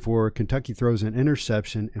 30-24, Kentucky throws an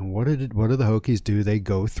interception, and what do the Hokies do? They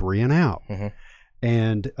go 3 and out,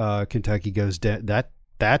 and Kentucky goes down.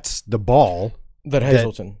 That's the ball that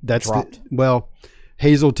Hazelton dropped.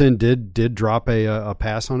 Hazelton did drop a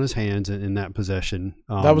pass on his hands in that possession.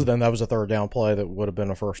 That was a third down play that would have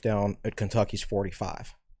been a first down at Kentucky's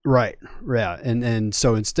 45. Right. Yeah. And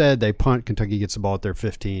so instead they punt. Kentucky gets the ball at their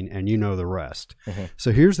 15, and you know the rest. Mm-hmm.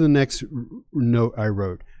 So here's the next note I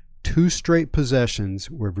wrote. 2 straight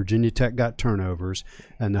possessions where Virginia Tech got turnovers,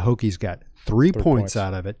 and the Hokies got 3 points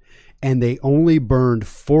out of it, and they only burned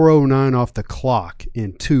 4:09 off the clock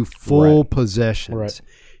in 2 full possessions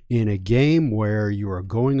in a game where you are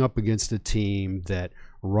going up against a team that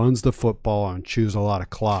runs the football and chews a lot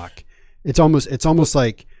of clock. It's almost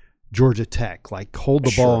like Georgia Tech, like hold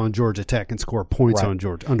the ball on Georgia Tech and score points on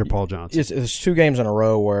Georgia under Paul Johnson. It's 2 games in a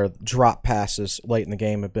row where drop passes late in the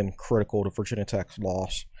game have been critical to Virginia Tech's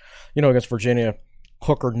loss. Against Virginia,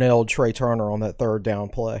 Hooker nailed Trey Turner on that 3rd down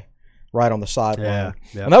play right on the sideline.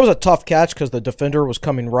 Yeah. And that was a tough catch because the defender was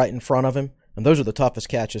coming right in front of him, and those are the toughest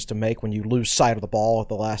catches to make when you lose sight of the ball at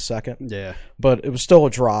the last second. Yeah. But it was still a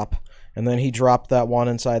drop, and then he dropped that one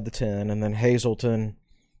inside the 10, and then Hazelton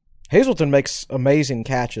makes amazing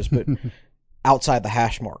catches, but outside the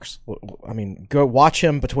hash marks. I mean, go watch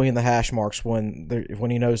him between the hash marks when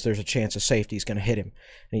he knows there's a chance a safety's going to hit him,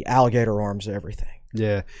 and he alligator arms everything.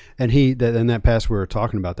 Yeah, and that pass we were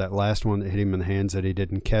talking about, that last one that hit him in the hands that he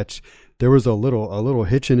didn't catch, there was a little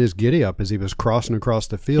hitch in his giddy up as he was crossing across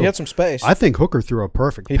the field. He had some space. I think Hooker threw a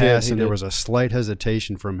perfect pass, and there was a slight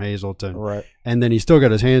hesitation from Hazelton. Right. And then he still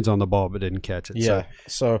got his hands on the ball but didn't catch it. Yeah,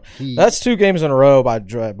 so that's 2 games in a row by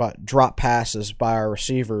drop passes by our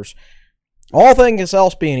receivers. All things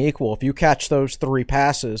else being equal, if you catch those 3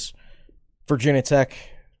 passes, Virginia Tech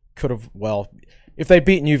could have, if they'd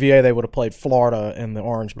beaten UVA, they would have played Florida in the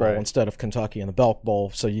Orange Bowl instead of Kentucky in the Belk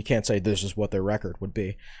Bowl, so you can't say this is what their record would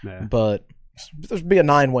be. Yeah. But there'd be a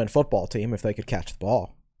 9-win football team if they could catch the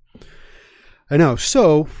ball. I know.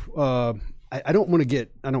 So I don't want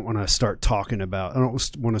to start talking about, I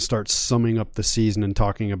don't want to start summing up the season and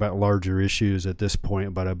talking about larger issues at this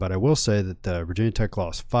point, but I will say that Virginia Tech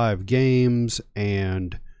lost 5 games,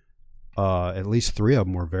 and at least 3 of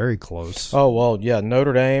them were very close. Oh, well, yeah,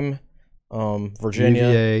 Notre Dame, Virginia,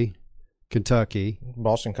 UVA, Kentucky,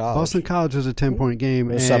 Boston College. Boston College was a 10-point game,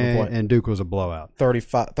 and 7-point. And Duke was a blowout.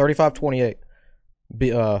 35-28.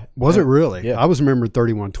 Was it really? Yeah. I was remembering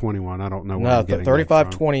 31-21. I don't know where I'm getting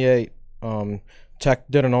 35-28. Tech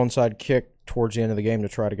did an onside kick towards the end of the game to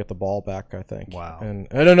try to get the ball back, I think. Wow. And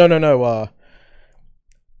no.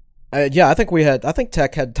 I think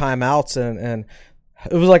Tech had timeouts, and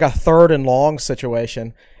it was like a 3rd and long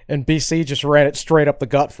situation, and BC just ran it straight up the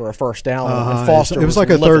gut for a first down. And Foster it was like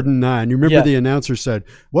a 3rd and 9. You remember the announcer said,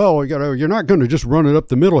 "Well, you're not going to just run it up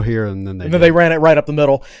the middle here," and then they ran it right up the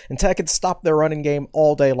middle, and Tech had stopped their running game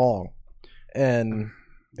all day long. And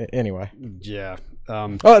anyway, yeah.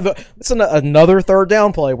 It's another 3rd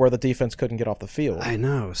down play where the defense couldn't get off the field. I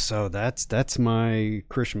know. So that's my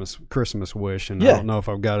Christmas wish, and I don't know if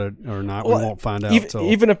I've got it or not. We won't find out.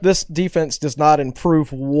 Even if this defense does not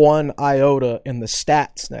improve 1 iota in the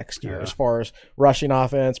stats next year, as far as rushing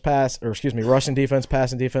defense,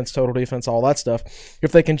 passing defense, total defense, all that stuff,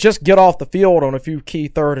 if they can just get off the field on a few key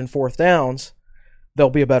 3rd and 4th downs, they'll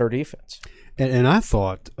be a better defense. And I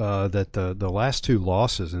thought that the last 2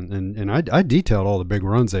 losses, and I detailed all the big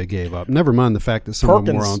runs they gave up. Never mind the fact that some of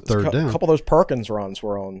them were on 3rd down. A couple of those Perkins runs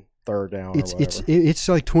were on 3rd down. It's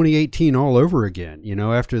like 2018 all over again.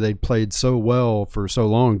 After they'd played so well for so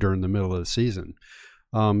long during the middle of the season.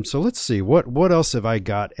 So let's see what else have I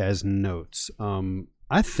got as notes.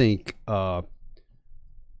 I think. So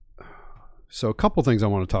a couple things I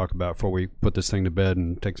want to talk about before we put this thing to bed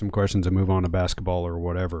and take some questions and move on to basketball or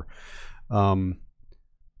whatever.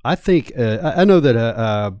 I think I know that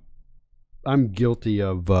I'm guilty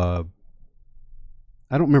of I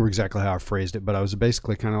don't remember exactly how I phrased it, but I was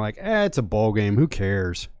basically kind of like, it's a ball game, who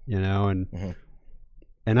cares, and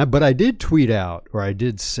but I did tweet out, or I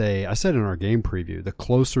said in our game preview, the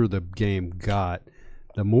closer the game got,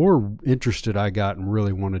 the more interested I got and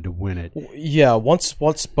really wanted to win it. Yeah, once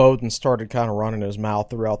Bowden started kind of running his mouth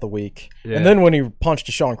throughout the week, and then when he punched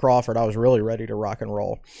Deshaun Crawford, I was really ready to rock and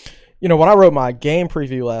roll. When I wrote my game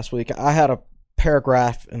preview last week, I had a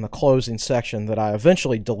paragraph in the closing section that I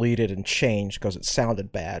eventually deleted and changed because it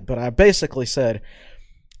sounded bad. But I basically said,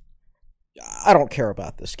 I don't care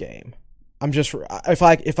about this game. I'm just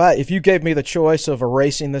if you gave me the choice of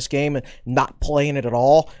erasing this game and not playing it at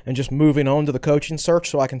all and just moving on to the coaching search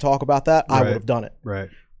so I can talk about that, I would have done it. Right.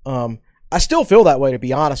 I still feel that way, to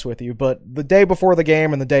be honest with you. But the day before the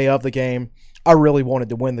game and the day of the game, I really wanted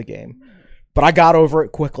to win the game. But I got over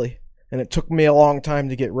it quickly. And it took me a long time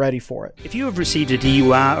to get ready for it. If you have received a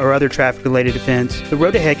DUI or other traffic-related offense, the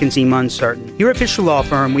road ahead can seem uncertain. Here at Fisher Law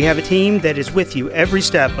Firm, we have a team that is with you every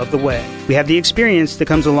step of the way. We have the experience that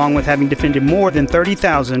comes along with having defended more than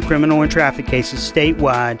 30,000 criminal and traffic cases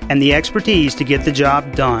statewide and the expertise to get the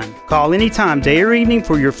job done. Call anytime, day or evening,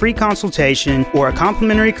 for your free consultation or a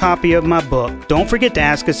complimentary copy of my book. Don't forget to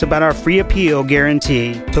ask us about our free appeal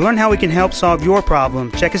guarantee. To learn how we can help solve your problem,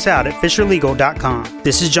 check us out at FisherLegal.com.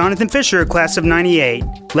 This is Jonathan Fisher, class of 98.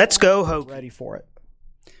 Let's go, Hope. Ready for it.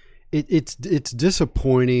 It's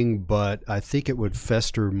disappointing, but I think it would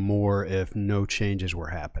fester more if no changes were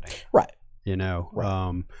happening. Right.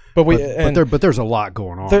 Right. But there's a lot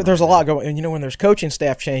going on. There's a lot going, and when there's coaching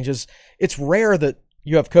staff changes, it's rare that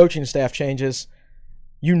you have coaching staff changes.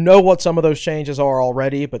 You know what some of those changes are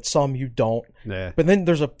already, but some you don't. Yeah. But then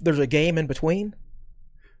there's a game in between.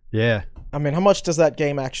 Yeah. I mean, how much does that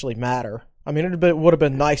game actually matter? I mean, it would have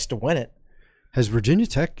been nice to win it. Has Virginia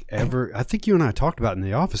Tech ever, I think you and I talked about in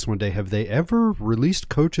the office one day, have they ever released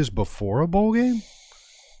coaches before a bowl game?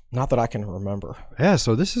 Not that I can remember. Yeah,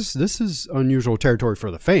 so this is unusual territory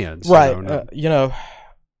for the fans. Right.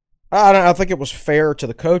 I think it was fair to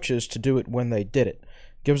the coaches to do it when they did it.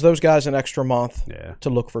 Gives those guys an extra month to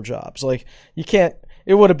look for jobs. Like, you can't –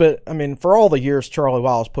 it would have been – I mean, for all the years Charlie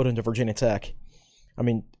Wiles put into Virginia Tech, I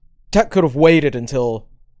mean, Tech could have waited until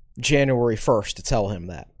January 1st to tell him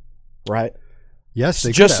that, right? Yes,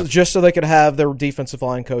 they just so they could have their defensive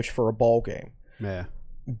line coach for a bowl game. Yeah.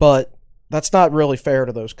 But that's not really fair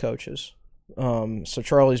to those coaches. So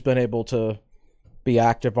Charlie's been able to be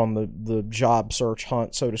active on the job search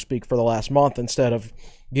hunt, so to speak, for the last month instead of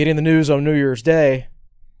getting the news on New Year's Day.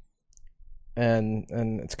 And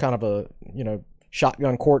it's kind of a,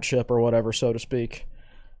 shotgun courtship or whatever, so to speak.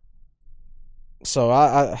 So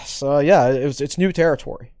it's new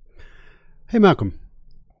territory. Hey, Malcolm.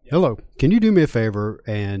 Hello. Can you do me a favor?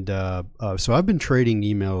 And so I've been trading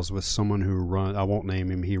emails with someone who I won't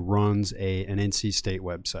name him. He runs an NC State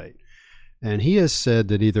website. And he has said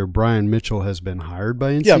that either Brian Mitchell has been hired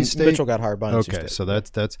by NC State. Yeah, Mitchell got hired by NC State. Okay, so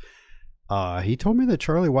that's he told me that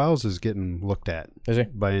Charlie Wiles is getting looked at. Is he?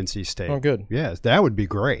 By NC State. Oh, good. Yes, that would be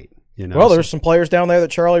great. Well, there's some players down there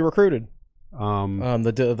that Charlie recruited.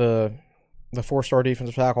 The 4-star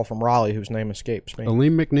defensive tackle from Raleigh, whose name escapes me.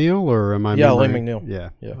 Aleem McNeil, or am I? Yeah, Aleem McNeil. Yeah.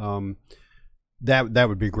 That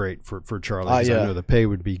would be great for Charlie. I know the pay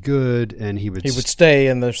would be good, and he would stay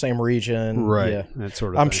in the same region. Right. Yeah. That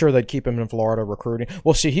sort of I'm thing. sure they'd keep him in Florida recruiting.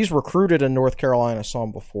 Well, see, he's recruited in North Carolina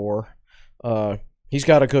some before. He's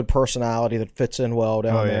got a good personality that fits in well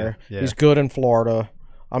down there. Yeah. He's good in Florida.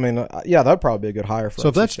 I mean, that'd probably be a good hire for us. So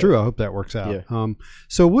if that's true, I hope that works out. Yeah.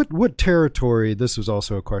 So what territory, this was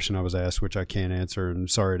also a question I was asked, which I can't answer, and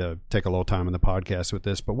sorry to take a little time in the podcast with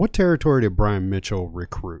this, but what territory did Brian Mitchell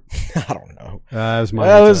recruit? I don't know. It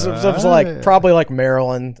was probably like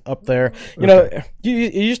Maryland up there. You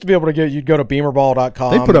used to be able to you'd go to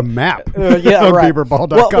beamerball.com. They put a map on right.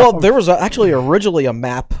 beamerball.com. Well, there was actually originally a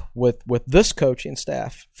map with this coaching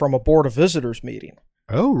staff from a Board of Visitors meeting.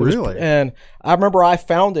 Oh, really? And I remember I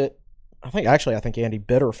found it. I think Andy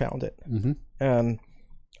Bitter found it. Mm-hmm. And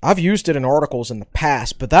I've used it in articles in the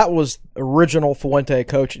past, but that was original Fuente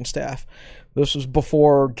coaching staff. This was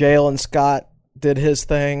before Galen Scott did his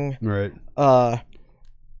thing. Right.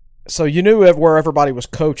 So you knew where everybody was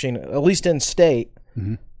coaching, at least in state.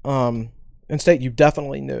 Mm-hmm. In state, you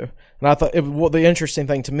definitely knew. And I thought the interesting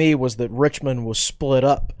thing to me was that Richmond was split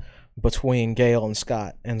up between Galen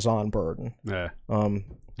Scott and Zon Burden. Yeah.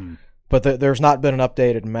 But there's not been an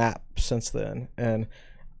updated map since then. And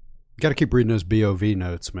got to keep reading those BOV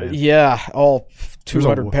notes, man. Yeah, all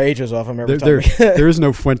 200 pages of them every time. There is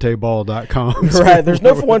no FuenteBall.com. So. Right, there's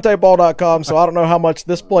no FuenteBall.com, so I don't know how much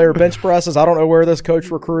this player bench presses. I don't know where this coach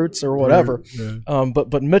recruits or whatever. Yeah.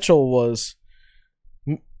 But Mitchell would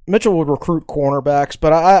recruit cornerbacks,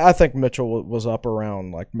 but I think Mitchell was up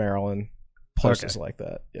around like Maryland, places like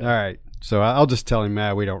that. Yeah. All right, so I'll just tell him,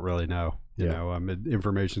 we don't really know. You know,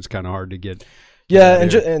 information's kind of hard to get. Yeah,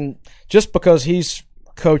 and just because he's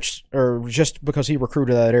coached or just because he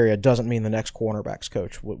recruited that area doesn't mean the next cornerbacks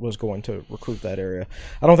coach was going to recruit that area.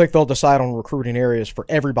 I don't think they'll decide on recruiting areas for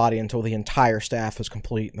everybody until the entire staff is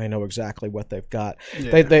complete and they know exactly what they've got.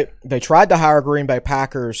 Yeah. They tried to hire Green Bay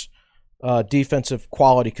Packers defensive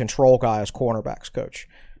quality control guy as cornerbacks coach.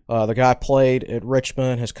 The guy played at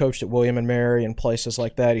Richmond, has coached at William and Mary and places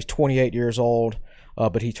like that. He's 28 years old.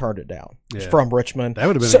 But he turned it down. He's from Richmond. That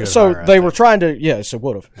would have been a good hire, they were trying to, yes, it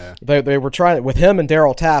would have. Yeah. They were trying, with him and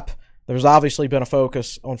Darryl Tapp, there's obviously been a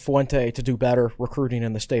focus on Fuente to do better recruiting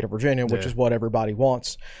in the state of Virginia, which is what everybody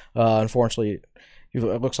wants. Unfortunately, it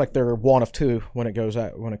looks like they're one of two when it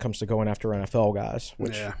comes to going after NFL guys,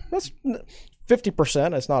 which that's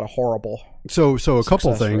 50%. It's not a horrible. So a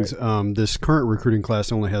couple success things. This current recruiting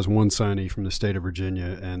class only has one signee from the state of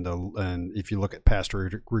Virginia, and if you look at past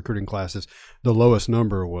recruiting classes, the lowest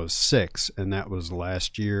number was 6, and that was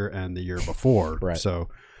last year and the year before. Right. So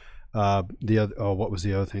what was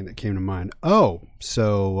the other thing that came to mind?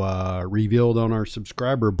 Revealed on our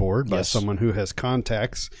subscriber board by someone who has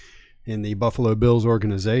contacts in the Buffalo Bills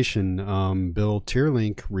organization, Bill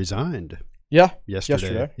Tierlink resigned. Yeah,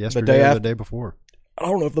 yesterday, the day before. I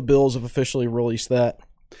don't know if the Bills have officially released that.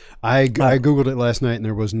 I googled it last night, and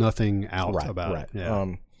there was nothing out about it.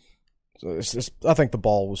 Yeah. I think the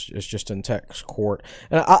ball is just in Tech's court,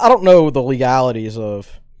 and I don't know the legalities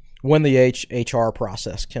of when the HR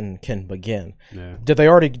process can begin. Yeah. Did they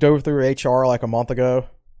already go through HR like a month ago,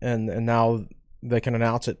 and now they can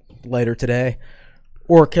announce it later today?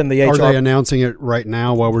 Or can the HR... Are they announcing it right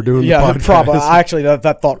now while we're doing the podcast? Yeah, probably. Actually,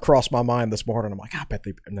 that thought crossed my mind this morning. I'm like, I bet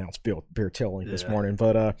they announced Bill Tierlink this morning.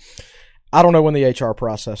 But I don't know when the HR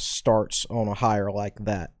process starts on a hire like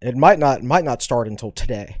that. It might not start until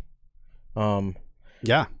today.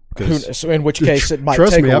 Yeah. So in which case it might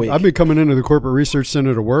trust take me, a week. I've been coming into the corporate research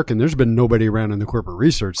center to work, and there's been nobody around in the corporate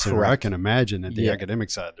research center. Correct. I can imagine at the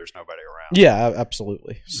academic side, there's nobody around. Yeah,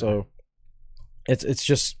 absolutely. So it's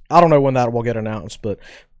just, I don't know when that will get announced, but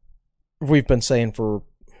we've been saying for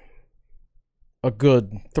a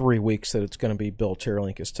good 3 weeks that it's going to be Bill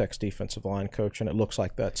Tierlink as Tech's defensive line coach, and it looks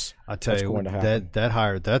like that's going to happen. That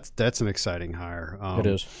hire, that's an exciting hire. It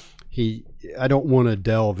is. I don't want to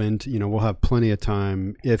delve into, we'll have plenty of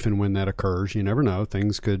time if and when that occurs. You never know.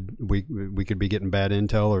 We could be getting bad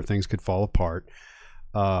intel, or things could fall apart.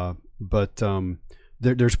 But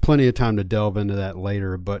there's plenty of time to delve into that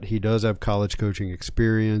later. But he does have college coaching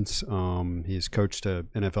experience. He's coached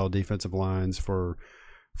NFL defensive lines for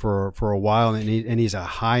a while, and he's a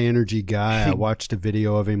high energy guy. I watched a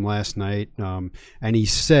video of him last night, and he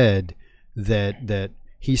said that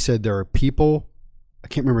there are people. I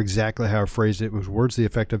can't remember exactly how I phrased it. It was words to the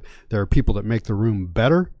effect of, there are people that make the room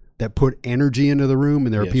better, that put energy into the room,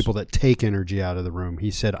 and there are people that take energy out of the room. He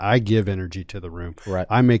said, I give energy to the room. Right.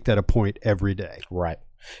 I make that a point every day. Right.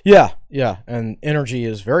 Yeah. And energy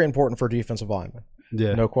is very important for defensive linemen.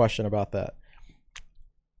 Yeah. No question about that.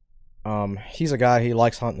 He's a guy, he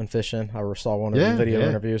likes hunting and fishing. I saw one of the video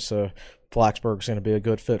interviews, so Blacksburg's going to be a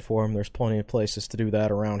good fit for him. There's plenty of places to do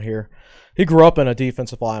that around here. He grew up in a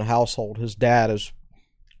defensive line household. His dad is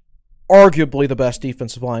arguably the best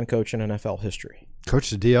defensive line coach in NFL history.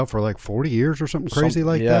 Coached the DL for like 40 years or something crazy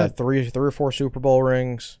like that. Yeah, three or four Super Bowl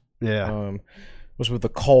rings. Yeah. Was with the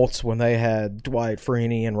Colts when they had Dwight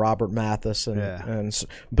Freeney and Robert Mathis, and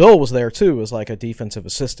Bill was there too as like a defensive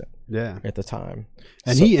assistant. Yeah. At the time.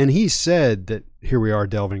 And he said that, here we are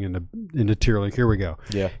delving into Tierlink. Here we go.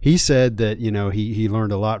 Yeah. He said that, he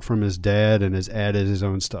learned a lot from his dad and has added his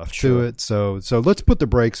own stuff to it. So let's put the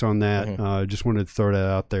brakes on that. Mm-hmm. Just wanted to throw that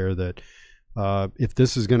out there that if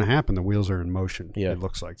this is going to happen, the wheels are in motion. Yeah. It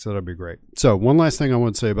looks like. So that'll be great. So one last thing I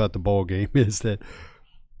want to say about the bowl game is that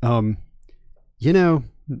and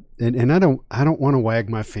I don't want to wag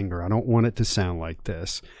my finger. I don't want it to sound like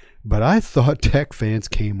this, but I thought Tech fans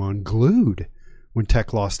came unglued when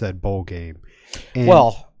Tech lost that bowl game. And,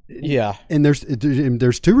 yeah. And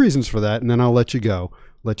there's two reasons for that, and then I'll let you go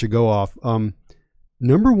off.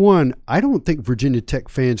 Number one, I don't think Virginia Tech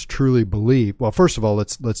fans truly believe. Well, first of all,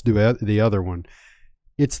 let's do the other one.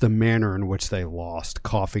 It's the manner in which they lost,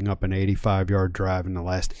 coughing up an 85-yard drive in the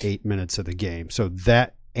last 8 minutes of the game. So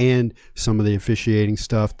that, and some of the officiating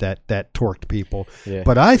stuff that torqued people. Yeah.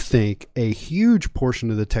 But I think a huge portion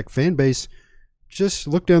of the Tech fan base just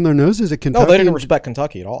looked down their noses at Kentucky. No, they didn't respect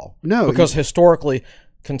Kentucky at all. No. Because historically,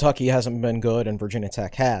 Kentucky hasn't been good and Virginia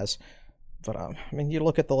Tech has. But, you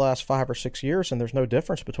look at the last 5 or 6 years, and there's no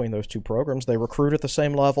difference between those two programs. They recruit at the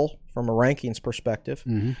same level from a rankings perspective.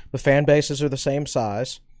 Mm-hmm. The fan bases are the same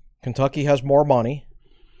size. Kentucky has more money.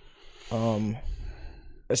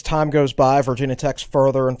 As time goes by, Virginia Tech's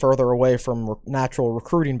further and further away from natural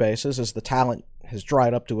recruiting bases as the talent has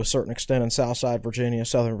dried up to a certain extent in Southside Virginia,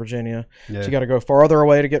 Southern Virginia. Yeah. So you got to go farther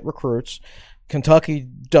away to get recruits. Kentucky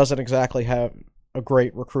doesn't exactly have a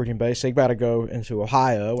great recruiting base. They got to go into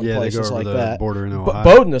Ohio and places they go over like the that. Border in Ohio.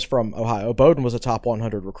 Bowdoin is from Ohio. Bowdoin was a top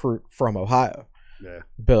 100 recruit from Ohio.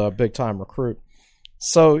 Yeah, big time recruit.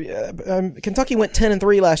 So Kentucky went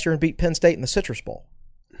 10-3 last year and beat Penn State in the Citrus Bowl.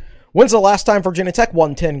 When's the last time Virginia Tech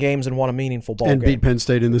won 10 games and won a meaningful bowl game? And beat Penn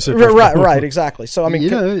State in the Citrus Bowl. Right, exactly. So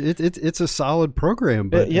it's a solid program,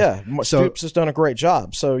 but Stoops has done a great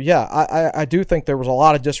job. So I do think there was a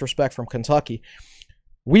lot of disrespect from Kentucky.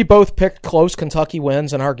 We both picked close Kentucky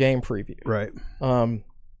wins in our game preview. Right.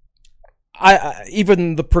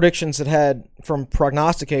 even the predictions that had from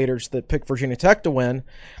prognosticators that picked Virginia Tech to win,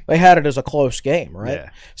 they had it as a close game, right? Yeah.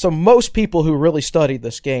 So most people who really studied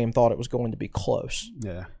this game thought it was going to be close.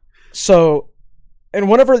 Yeah. So, and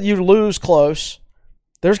whenever you lose close,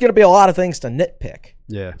 there's going to be a lot of things to nitpick.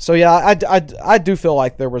 Yeah. So yeah, I do feel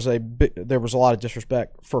like there was a lot of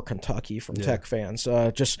disrespect for Kentucky from Tech fans,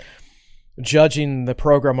 just judging the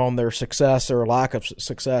program on their success or lack of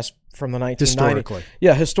success from the 1990s. Historically.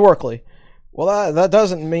 Yeah, historically. Well, that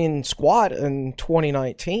doesn't mean squat in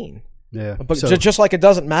 2019. Yeah. But just like it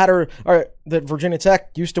doesn't matter that Virginia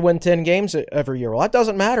Tech used to win 10 games every year. Well, that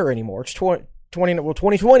doesn't matter anymore. It's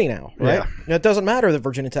 2020 now, right? Yeah. It doesn't matter that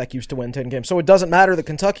Virginia Tech used to win 10 games. So it doesn't matter that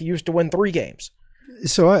Kentucky used to win 3 games.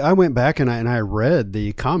 So I went back and I read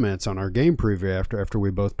the comments on our game preview after we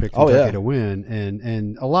both picked Kentucky to win,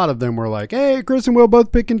 and a lot of them were like, "Hey, Chris and Will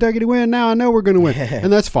both picked Kentucky to win. Now I know we're going to win,"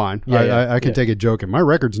 and that's fine. I can take it joking. My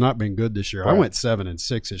record's not been good this year. Right. I went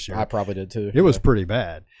 7-6 this year. I probably did too. It was pretty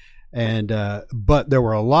bad, and but there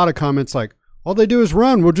were a lot of comments like, "All they do is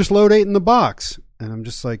run. We'll just load 8 in the box." And I'm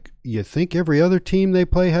just like, you think every other team they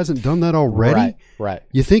play hasn't done that already? Right.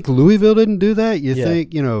 You think Louisville didn't do that? You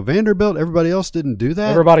think, Vanderbilt, everybody else didn't do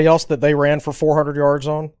that? Everybody else that they ran for 400 yards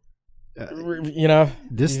on? You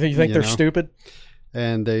think they're stupid?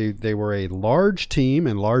 And they were a large team,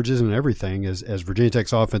 and large isn't everything, as Virginia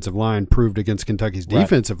Tech's offensive line proved against Kentucky's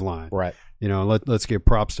defensive line. Right. Let's give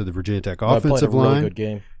props to the Virginia Tech offensive line. Really good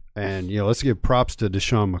game. And, let's give props to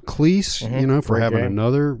Deshaun McCleese, for having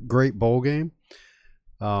another great bowl game.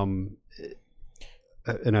 And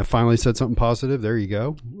I finally said something positive. There you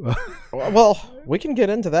go. Well, we can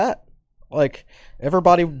get into that. Like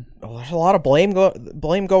everybody, there's a lot of blame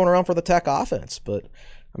going around for the Tech offense. But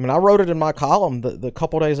I mean, I wrote it in my column the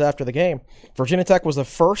couple days after the game. Virginia Tech was the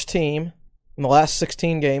first team in the last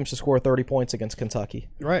 16 games to score 30 points against Kentucky.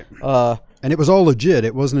 Right. And it was all legit.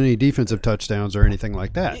 It wasn't any defensive touchdowns or anything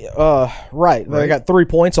like that. Right. They got 3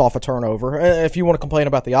 points off a turnover. If you want to complain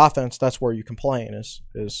about the offense, that's where you complain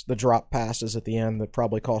is the drop passes at the end that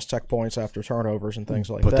probably cost Tech points after turnovers and things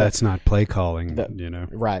like that. But that's not play calling,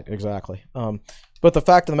 Right, exactly. But the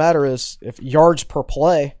fact of the matter is, if yards per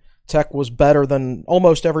play, Tech was better than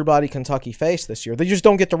almost everybody Kentucky faced this year. They just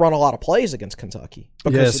don't get to run a lot of plays against Kentucky.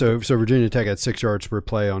 So Virginia Tech had 6 yards per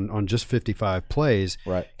play on just 55 plays.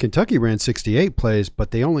 Right. Kentucky ran 68 plays,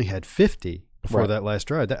 but they only had 50 before that last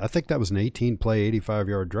drive. I think that was an 18-play,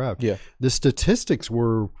 85-yard drive. Yeah. The statistics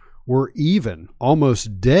were even,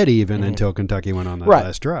 almost dead even until Kentucky went on that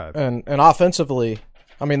last drive. And offensively,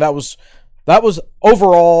 I mean, that was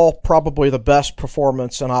overall probably the best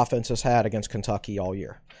performance an offense has had against Kentucky all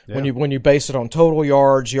year. Yeah. When you base it on total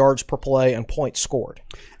yards per play, and points scored.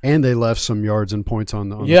 And they left some yards and points on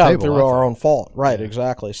the table. Through our own fault. Right,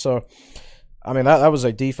 exactly. So, I mean, that was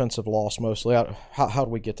a defensive loss mostly. How do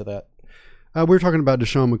we get to that? We were talking about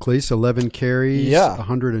Deshaun McCleese, 11 carries,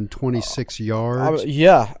 126 yards.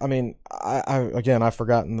 I mean, I've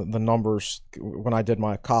forgotten the numbers when I did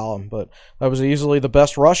my column, but that was easily the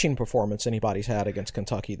best rushing performance anybody's had against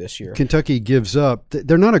Kentucky this year. Kentucky gives up.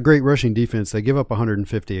 They're not a great rushing defense. They give up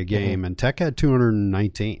 150 a game, and Tech had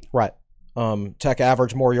 219. Right. Tech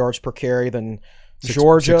averaged more yards per carry than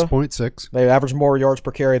Georgia. 6.6. They averaged more yards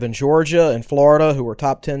per carry than Georgia and Florida, who were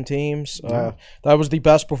top 10 teams. That was the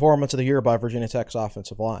best performance of the year by Virginia Tech's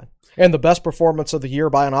offensive line. And the best performance of the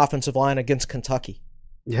year by an offensive line against Kentucky.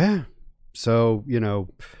 Yeah. So,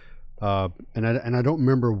 and I don't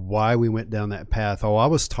remember why we went down that path. I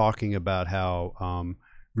was talking about how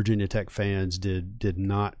Virginia Tech fans did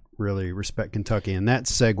not really respect Kentucky, and that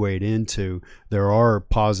segued into there are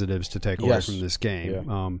positives to take away from this game.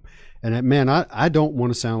 Yeah. And man, I don't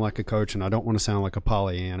want to sound like a coach, and I don't want to sound like a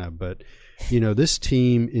Pollyanna, but this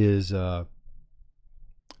team is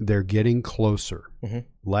they're getting closer. Mm-hmm.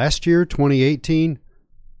 Last year, 2018,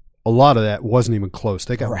 a lot of that wasn't even close.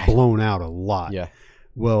 They got blown out a lot. Yeah.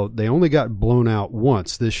 Well, they only got blown out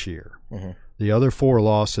once this year. Mm-hmm. The other 4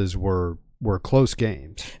 losses were close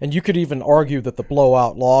games. And you could even argue that the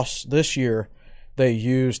blowout loss this year they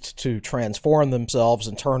used to transform themselves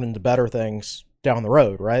and turn into better things down the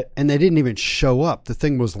road, right? And they didn't even show up. The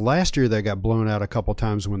thing was, last year they got blown out a couple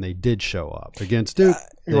times when they did show up. Against Duke,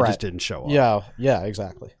 they just didn't show up. Yeah,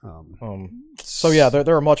 exactly.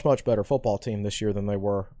 They're a much, much better football team this year than they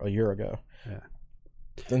were a year ago. Yeah.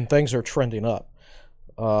 And things are trending up.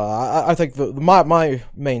 I think my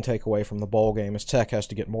main takeaway from the bowl game is Tech has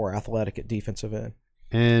to get more athletic at defensive end.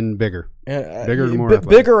 And bigger.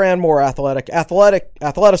 Bigger and more athletic.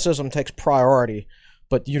 Athleticism takes priority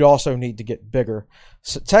but you'd also need to get bigger.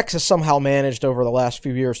 So Tech has somehow managed over the last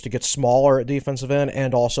few years to get smaller at defensive end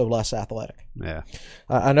and also less athletic. Yeah.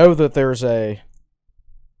 I know that there's a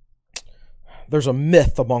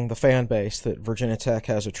myth among the fan base that Virginia Tech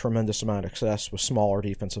has a tremendous amount of success with smaller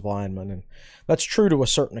defensive linemen, and that's true to a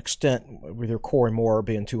certain extent, with your Corey Moore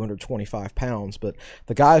being 225 pounds, but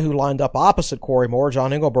the guy who lined up opposite Corey Moore,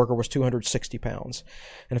 John Engelberger, was 260 pounds.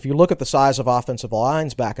 And if you look at the size of offensive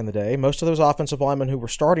lines back in the day, most of those offensive linemen who were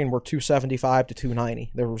starting were 275 to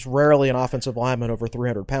 290. There was rarely an offensive lineman over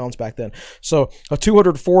 300 pounds back then. So a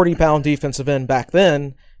 240-pound defensive end back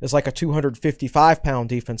then is like a 255-pound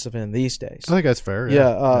defensive end these days. I think that's fair.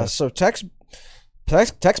 Yeah. So Tech's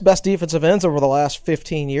best defensive ends over the last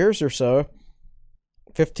 15 years or so,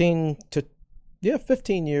 15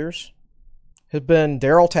 years, have been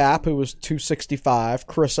Darryl Tapp, who was 265,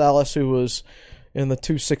 Chris Ellis, who was in the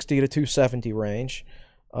 260 to 270 range,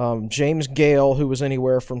 James Gale, who was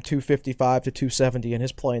anywhere from 255 to 270 in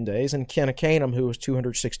his playing days, and Ken Canham, who was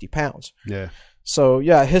 260 pounds. Yeah. So,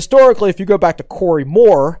 yeah, historically, if you go back to Corey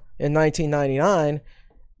Moore in 1999,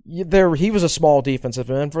 he was a small defensive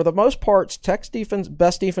end. For the most part, Tech's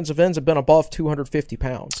best defensive ends have been above 250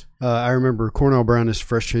 pounds. I remember Cornell Brown, his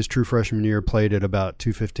true freshman year, played at about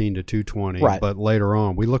 215 to 220. Right. But later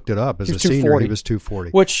on, we looked it up. As a senior, he was 240.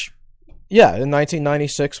 Which, yeah, in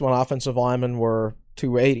 1996, when offensive linemen were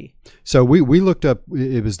 280. So we looked up,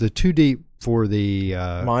 it was the two deep for the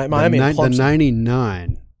Miami and Clemson. The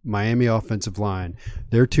 99 Miami offensive line.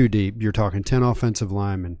 They're too deep. You're talking 10 offensive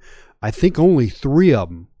linemen. I think only 3 of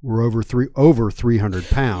them were over 300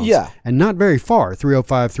 pounds. Yeah. And not very far,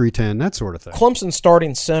 305, 310, that sort of thing. Clemson's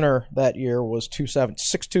starting center that year was 6'2",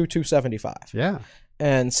 275. Yeah.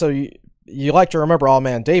 And so you like to remember, oh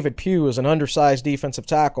man, David Pugh was an undersized defensive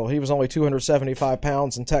tackle. He was only 275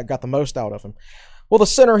 pounds, and Tech got the most out of him. Well, the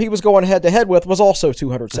center he was going head-to-head with was also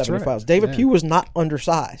 275 pounds. David Pugh was not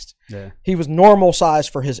undersized. Yeah. He was normal size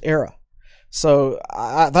for his era. So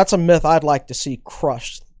that's a myth I'd like to see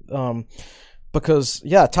crushed. Because,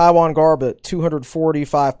 yeah, Tywan Garb at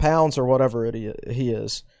 245 pounds or whatever he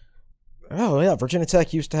is. Oh, yeah, Virginia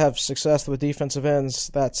Tech used to have success with defensive ends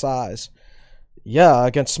that size. Yeah,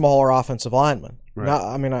 against smaller offensive linemen.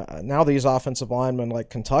 Right. Now these offensive linemen like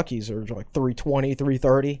Kentucky's are like 320,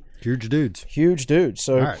 330. Huge dudes.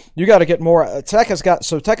 So you got to get more. Tech has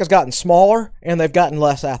gotten smaller and they've gotten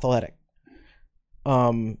less athletic.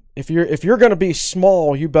 If you're going to be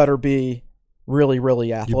small, you better be really,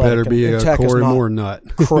 really athletic. You better be a Corey Moore nut.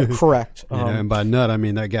 Correct. And by nut, I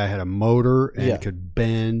mean that guy had a motor and could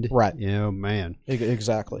bend. Right. Man.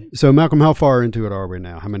 Exactly. So, Malcolm, how far into it are we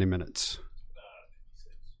now? How many minutes?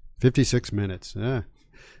 56 minutes. Yeah.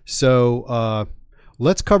 So,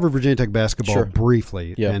 let's cover Virginia Tech basketball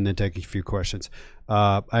briefly and then take a few questions.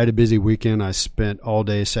 I had a busy weekend. I spent all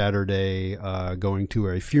day Saturday going to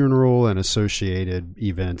a funeral and associated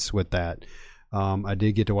events with that. I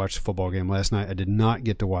did get to watch the football game last night. I did not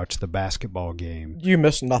get to watch the basketball game. You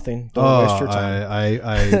missed nothing. Don't waste your time.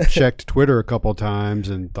 I checked Twitter a couple of times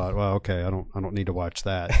and thought, well, okay, I don't need to watch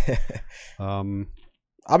that.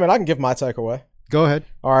 I can give my takeaway. Go ahead.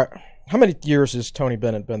 All right. How many years has Tony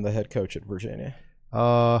Bennett been the head coach at Virginia?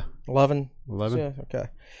 11. Yeah, okay.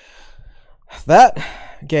 That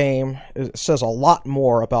game says a lot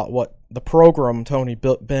more about what the program Tony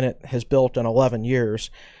Bennett has built in 11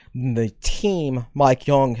 years than the team Mike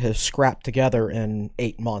Young has scrapped together in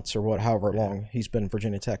 8 months or however long he's been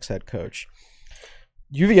Virginia Tech's head coach.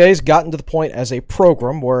 UVA's gotten to the point as a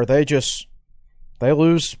program where they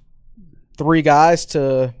lose 3 guys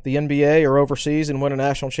to the NBA or overseas and win a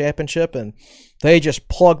national championship, and they just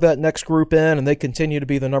plug that next group in and they continue to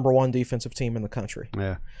be the number 1 defensive team in the country.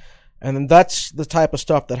 Yeah. And then that's the type of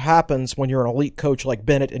stuff that happens when you're an elite coach like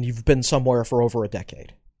Bennett and you've been somewhere for over a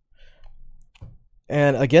decade.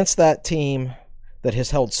 And against that team that has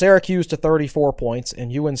held Syracuse to 34 points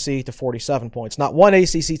and UNC to 47 points, not one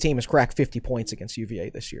ACC team has cracked 50 points against UVA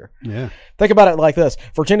this year. Yeah. Think about it like this.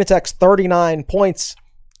 Virginia Tech's 39 points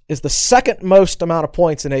is the second most amount of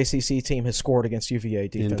points an ACC team has scored against UVA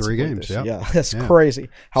defense. In 3 games, Yeah, that's crazy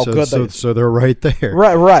how good they are. So they're right there.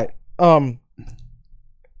 Right.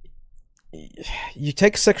 You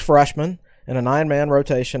take 6 freshmen in a 9-man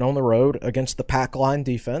rotation on the road against the pack line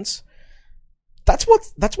defense. That's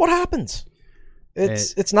what happens.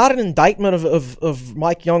 It's not an indictment of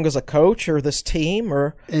Mike Young as a coach or this team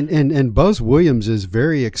or and Buzz Williams'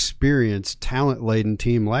 very experienced, talent-laden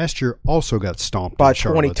team last year also got stomped by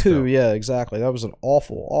 22. Yeah, exactly. That was an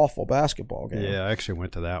awful basketball game. Yeah, I actually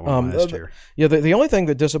went to that one last year. Yeah, the only thing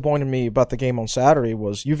that disappointed me about the game on Saturday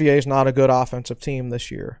was UVA's not a good offensive team this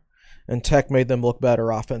year. and Tech made them look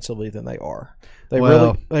better offensively than they are. They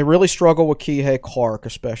Well- really struggle with Kihei Clark,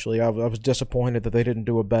 especially. I was disappointed that they didn't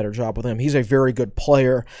do a better job with him. He's a very good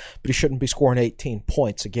player, but he shouldn't be scoring 18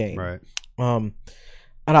 points a game. Right.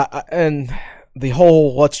 And the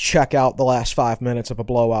whole let's check out the last 5 minutes of a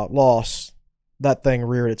blowout loss, that thing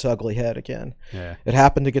reared its ugly head again. Yeah. It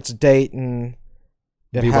happened against Dayton.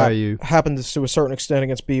 It BYU. happened to a certain extent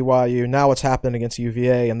against BYU. Now it's happening against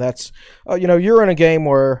UVA, and that's you're in a game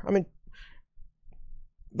where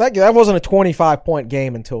that wasn't a 25-point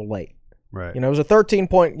game until late. Right. It was a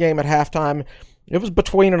 13-point game at halftime. It was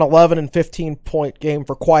between an 11 and 15-point game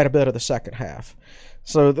for quite a bit of the second half.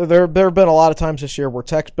 So there have been a lot of times this year where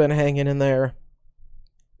Tech's been hanging in there.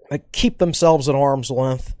 They keep themselves at arm's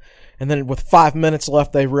length, and then with 5 minutes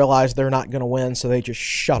left, they realize they're not going to win, so they just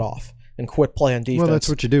shut off and quit playing defense. Well, that's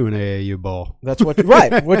what you do in AAU ball. That's what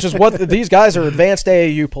right, which is what these guys are advanced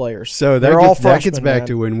AAU players. So They're that all gets, that gets freshmen, back man.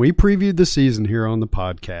 to when we previewed the season here on the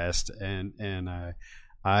podcast, and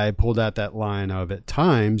I pulled out that line of at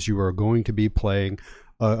times you are going to be playing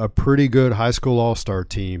a pretty good high school all-star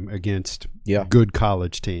team against good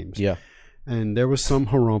college teams. Yeah. And there was some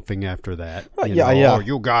harumphing after that. Yeah. Oh,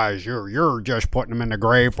 you guys, you're just putting them in the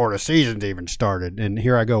grave before the season's even started. And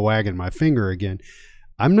here I go wagging my finger again.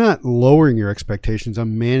 I'm not lowering your expectations.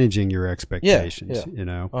 I'm managing your expectations.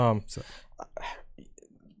 Yeah.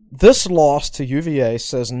 This loss to UVA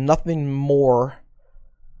says nothing more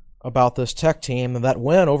about this Tech team than that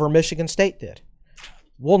win over Michigan State did.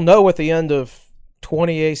 We'll know at the end of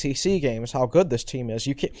 20 ACC games how good this team is.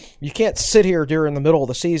 You can't sit here during the middle of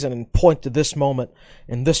the season and point to this moment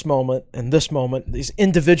and this moment and this moment, these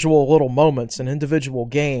individual little moments and individual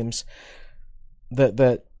games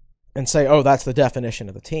that and say, oh, that's the definition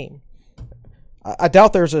of the team. I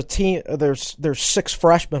doubt there's a team. There's 6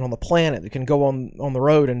 freshmen on the planet that can go on the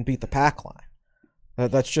road and beat the pack line.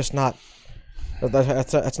 That's just not.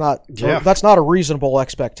 That's not. Yeah. That's not a reasonable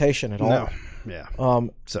expectation at all. No. Yeah.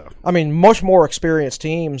 So I mean, much more experienced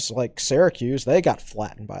teams like Syracuse, they got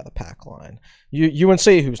flattened by the pack line. UNC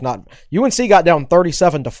got down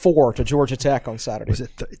 37-4 to Georgia Tech on Saturday. was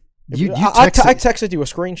it? You I texted, texted you a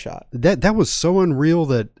screenshot. that was so unreal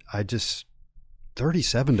that I just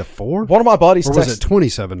 37-4. One of my buddies Or was it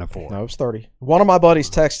 27-4? No, it was 30. One of my buddies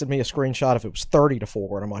texted me a screenshot if it was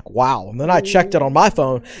 30-4, and I'm like, wow. And then I checked it on my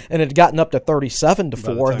phone, and it had gotten up to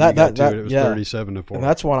 37-4. By the time you got to it was 37-4. And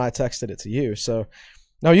that's when I texted it to you. So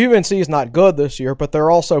now UNC is not good this year, but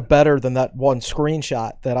they're also better than that one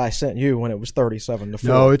screenshot that I sent you when it was 37-4.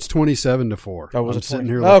 No, it's 27-4. That was I'm a sitting 20.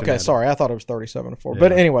 here looking Okay, at it. sorry. I thought it was 37-4. Yeah.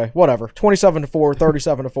 But anyway, whatever. 27-4,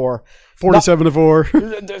 37-4.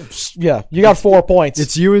 47-4. Yeah, you got 4 points.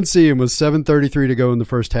 It's UNC and with 7:33 to go in the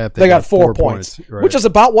first half. They got 4 points, right. which is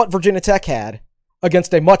about what Virginia Tech had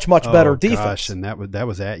against a much better defense. Gosh, and that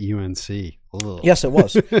was at UNC. Ugh. Yes, it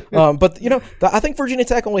was. But I think Virginia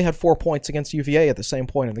Tech only had 4 points against UVA at the same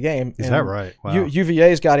point in the game. Is that right? Wow.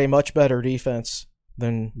 UVA's got a much better defense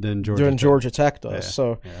than Georgia Tech does. Yeah,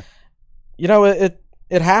 So, yeah.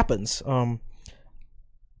 it happens.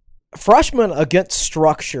 Freshmen against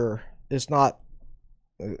structure is not.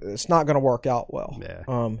 It's not going to work out well.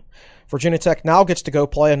 Yeah. Virginia Tech now gets to go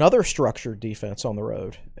play another structured defense on the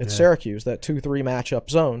road at Syracuse, that 2-3 matchup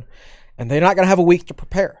zone, and they're not going to have a week to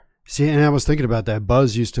prepare. See, and I was thinking about that.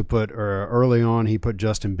 Buzz used to put early on. He put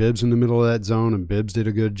Justin Bibbs in the middle of that zone, and Bibbs did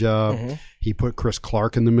a good job. Mm-hmm. He put Chris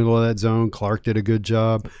Clark in the middle of that zone. Clark did a good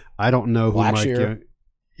job. I don't know who last Mike. Year,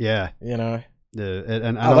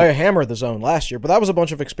 and they hammered the zone last year, but that was a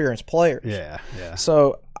bunch of experienced players. Yeah.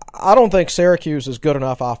 So I don't think Syracuse is good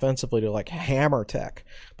enough offensively to hammer Tech,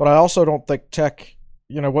 but I also don't think Tech.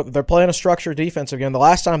 They're playing a structured defense again. The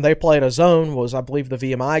last time they played a zone was, I believe, the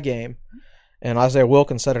VMI game. And Isaiah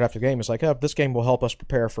Wilkins said it after the game. He's like, this game will help us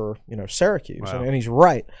prepare for, Syracuse. Wow. And he's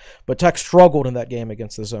right. But Tech struggled in that game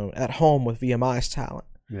against the zone at home with VMI's talent.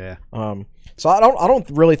 Yeah. So I don't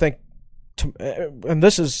really think and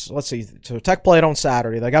this is, let's see, so Tech played on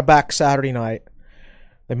Saturday. They got back Saturday night.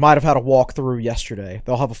 They might have had a walkthrough yesterday.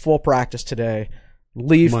 They'll have a full practice today.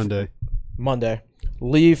 Leave Monday.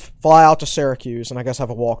 Leave, fly out to Syracuse, and I guess have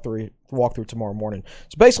a walkthrough tomorrow morning.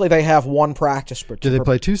 So basically, they have one practice. Do they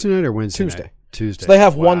play Tuesday night or Wednesday Tuesday. night? Tuesday. So they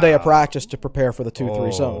have 1 day of practice to prepare for the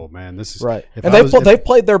 2-3 zone. Oh man, this is right. And they've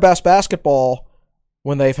played their best basketball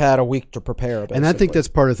when they've had a week to prepare. Basically. And I think that's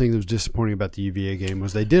part of the thing that was disappointing about the UVA game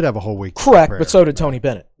was they did have a whole week. Correct, to prepare. but so did Tony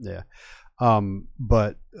Bennett. Yeah.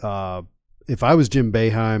 But if I was Jim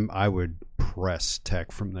Boeheim, I would press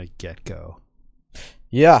Tech from the get-go.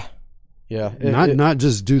 Yeah. Not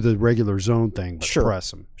just do the regular zone thing, but sure, press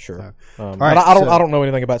them. Sure. All right, I don't know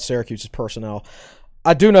anything about Syracuse's personnel.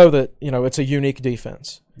 I do know that, it's a unique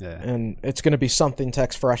defense. Yeah. And it's going to be something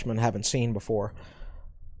Tech's freshmen haven't seen before.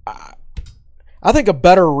 I think a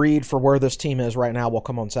better read for where this team is right now will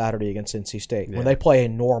come on Saturday against NC State when they play a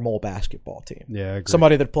normal basketball team. Yeah, I agree.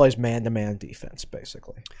 Somebody that plays man-to-man defense,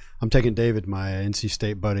 basically. I'm taking David, my NC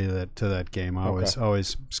State buddy, to that game. I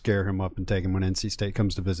always scare him up and take him when NC State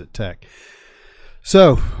comes to visit Tech.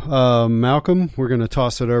 So, Malcolm, we're going to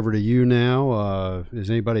toss it over to you now. Is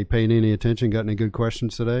anybody paying any attention? Got any good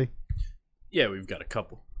questions today? Yeah, we've got a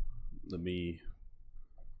couple. Let me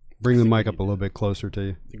bring the mic up a little bit closer to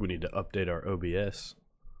you. I think we need to update our OBS.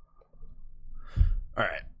 All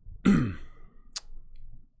right.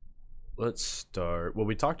 Let's start. Well,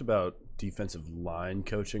 we talked about defensive line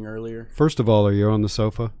coaching earlier. First of all, are you on the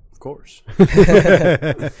sofa? Of course.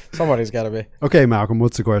 Somebody's got to be. Okay, Malcolm,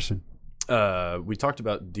 what's the question? We talked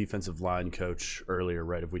about defensive line coach earlier,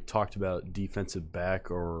 right? Have we talked about defensive back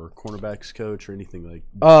or cornerbacks coach or anything like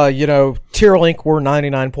that? Tierlink, we're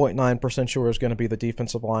 99.9% sure is going to be the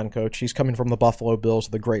defensive line coach. He's coming from the Buffalo Bills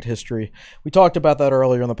with a great history. We talked about that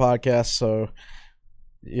earlier in the podcast, so,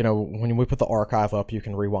 when we put the archive up, you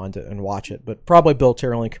can rewind it and watch it. But probably Bill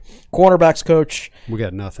Tierlink. Cornerbacks coach. We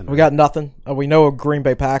got nothing. We got nothing. We know a Green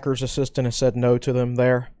Bay Packers assistant has said no to them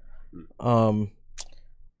there.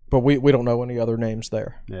 But we don't know any other names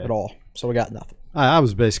there at all. So we got nothing. I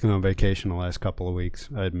was basically on vacation the last couple of weeks,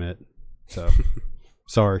 I admit. So,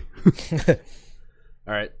 sorry.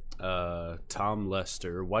 All right. Tom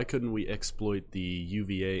Lester, why couldn't we exploit the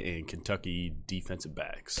UVA and Kentucky defensive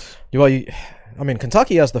backs? Well,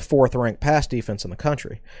 Kentucky has the 4th-ranked pass defense in the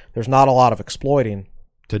country. There's not a lot of exploiting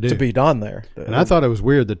to be done there. And I thought it was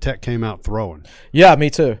weird that Tech came out throwing. Yeah, me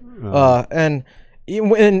too. And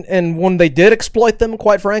when they did exploit them,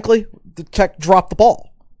 quite frankly, the Tech dropped the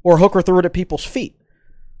ball or Hooker threw it at people's feet.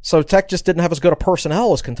 So Tech just didn't have as good a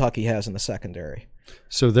personnel as Kentucky has in the secondary.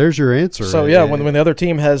 So there's your answer. So, right? When the other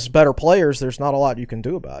team has better players, there's not a lot you can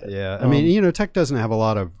do about it. Yeah, Tech doesn't have a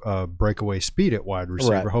lot of breakaway speed at wide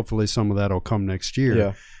receiver. Right. Hopefully some of that will come next year.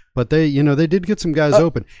 Yeah. But they did get some guys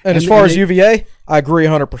open. And as far as UVA, I agree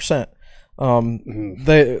 100%.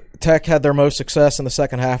 Tech had their most success in the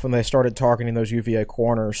second half when they started targeting those UVA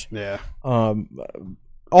corners. Yeah.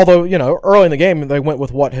 Although, early in the game, they went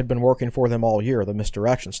with what had been working for them all year, the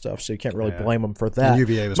misdirection stuff, so you can't really blame them for that. And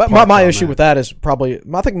UVA was my issue with that is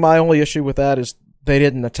I think my only issue with that is they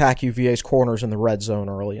didn't attack UVA's corners in the red zone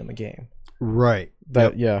early in the game. Right.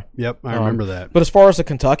 Yep, I remember that. But as far as the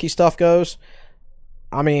Kentucky stuff goes,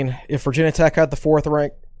 if Virginia Tech had the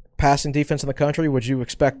 4th-ranked passing defense in the country, would you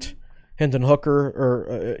expect Hendon Hooker,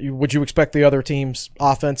 or would you expect the other team's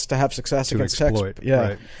offense to have success against exploit, Tech?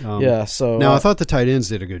 Yeah, right. So now I thought the tight ends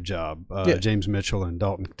did a good job. James Mitchell and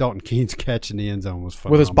Dalton Keene's catch in the end zone was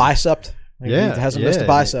phenomenal. With his bicep. He hasn't missed a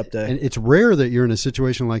bicep day. And it's rare that you're in a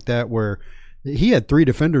situation like that where he had 3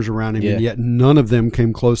 defenders around him, and yet none of them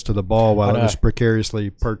came close to the ball while it was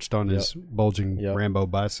precariously perched on his bulging Rambo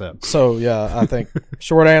bicep. So, I think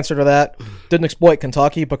short answer to that, didn't exploit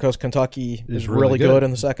Kentucky because Kentucky is really good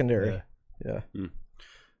in the secondary. Yeah.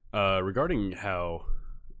 Regarding how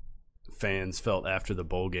fans felt after the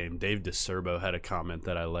bowl game, Dave DeCerbo had a comment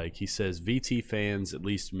that I like. He says, VT fans, at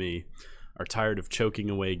least me, are tired of choking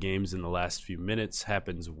away games in the last few minutes.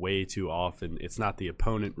 Happens way too often. It's not the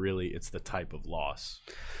opponent, really. It's the type of loss.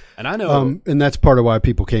 And I know and that's part of why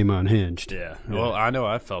people came unhinged. Yeah. Well, I know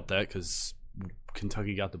I felt that because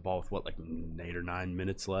Kentucky got the ball with, 8 or 9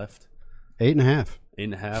 minutes left? 8.5.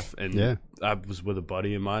 8.5. And I was with a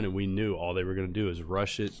buddy of mine, and we knew all they were going to do is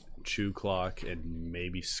rush it, chew clock, and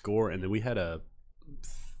maybe score. And then we had a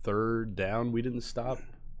 3rd down we didn't stop.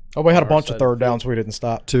 Oh, we had a bunch of 3rd downs we didn't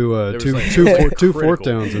stop. Two 4th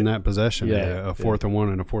downs in that possession. A 4th and 1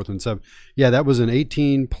 and a 4th and 7. Yeah, that was an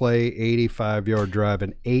 18-play, 85-yard drive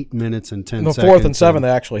in 8 minutes and 10 seconds. The 4th and 7, they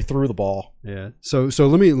actually threw the ball. Yeah. So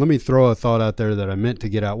let me throw a thought out there that I meant to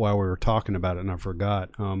get out while we were talking about it, and I forgot.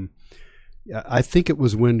 I think it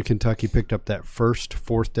was when Kentucky picked up that first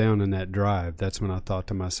 4th down in that drive. That's when I thought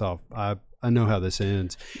to myself, I know how this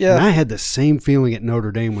ends. Yeah. And I had the same feeling at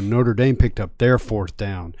Notre Dame when Notre Dame picked up their 4th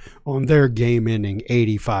down on their game-ending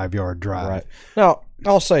 85-yard drive. Right. Now,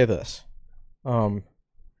 I'll say this.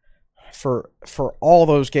 For all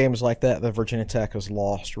those games like that Virginia Tech has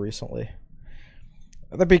lost recently,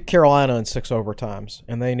 they beat Carolina in 6 overtimes,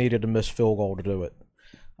 and they needed a missed field goal to do it.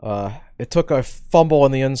 It took a fumble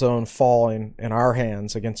in the end zone falling in our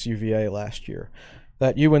hands against UVA last year.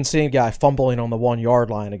 That UNC guy fumbling on the 1-yard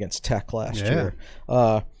line against Tech last year.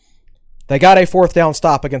 They got a 4th down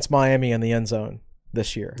stop against Miami in the end zone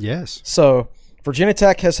this year. Yes. So Virginia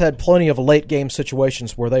Tech has had plenty of late game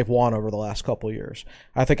situations where they've won over the last couple of years.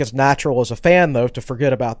 I think it's natural as a fan, though, to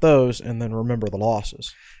forget about those and then remember the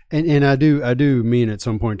losses. And I do mean at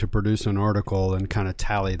some point to produce an article and kind of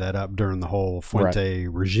tally that up during the whole Fuente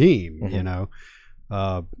regime, you know.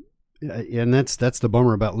 And that's the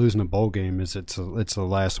bummer about losing a bowl game is it's the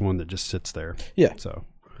last one that just sits there. Yeah. So.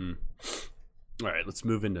 All right, let's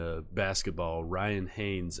move into basketball. Ryan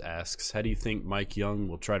Haynes asks, how do you think Mike Young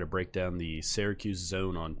will try to break down the Syracuse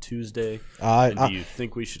zone on Tuesday? Do you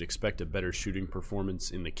think we should expect a better shooting performance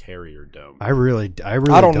in the Carrier Dome? I really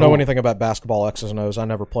don't know anything about basketball X's and O's. I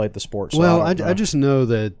never played the sport. So well, I just know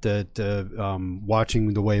that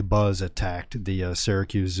watching the way Buzz attacked the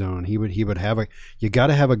Syracuse zone, he would have you got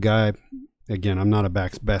to have a guy. Again, I'm not a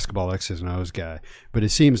basketball X's and O's guy, but it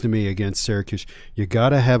seems to me against Syracuse, you got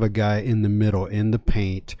to have a guy in the middle, in the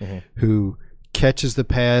paint, who catches the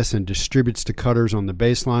pass and distributes to cutters on the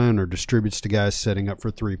baseline or distributes to guys setting up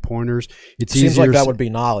for three-pointers. It seems like that would be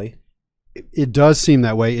Nolly. It does seem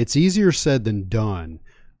that way. It's easier said than done.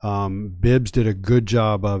 Bibbs did a good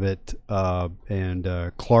job of it,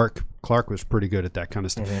 and Clark was pretty good at that kind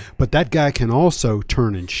of stuff. But that guy can also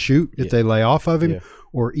turn and shoot if they lay off of him.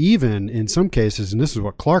 Or even, in some cases, and this is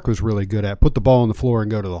what Clark was really good at, put the ball on the floor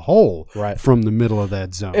and go to the hole from the middle of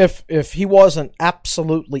that zone. If he wasn't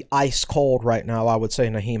absolutely ice cold right now, I would say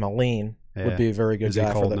Naheem Aline would be a very good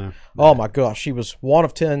guy for that. Now? Oh, my gosh. He was 1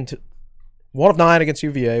 of 9 against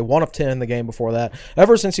UVA, 1 of 10 the game before that.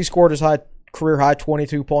 Ever since he scored his career-high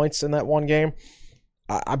 22 points in that one game,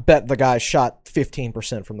 I bet the guy shot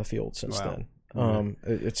 15% from the field since then.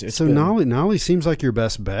 It's so Nolly seems like your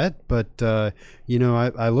best bet, but I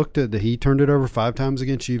looked at he turned it over 5 times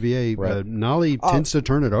against UVA. Nolly tends to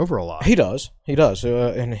turn it over a lot. He does,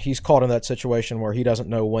 and he's caught in that situation where he doesn't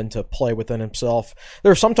know when to play within himself.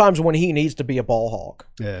 There are sometimes when he needs to be a ball hawk.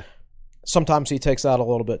 Yeah. Sometimes he takes that a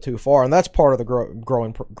little bit too far, and that's part of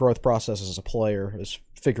the growth process as a player is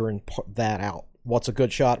figuring that out. What's a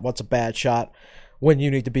good shot? What's a bad shot? When you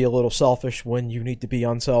need to be a little selfish? When you need to be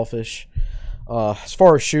unselfish? As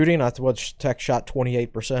far as shooting, I thought Tech shot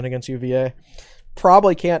 28% against UVA.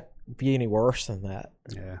 Probably can't be any worse than that.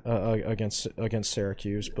 Against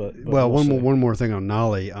Syracuse. But one more thing on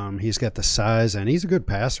Nolly. He's got the size and he's a good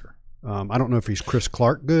passer. I don't know if he's Chris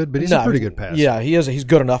Clark good, but he's a pretty good passer. Yeah, he is. He's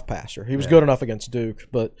good enough passer. He was good enough against Duke.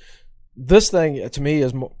 But this thing to me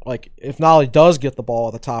is like if Nolly does get the ball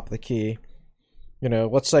at the top of the key,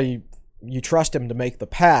 let's say you trust him to make the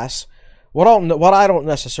pass. What I don't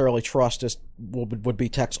necessarily trust would be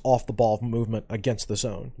Tech's off the ball movement against the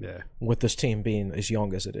zone. Yeah. With this team being as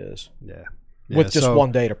young as it is. Yeah. With just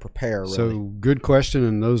 1 day to prepare. Really. So good question,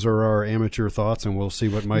 and those are our amateur thoughts, and we'll see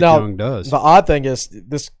what Mike Young does. The odd thing is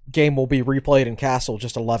this game will be replayed in Castle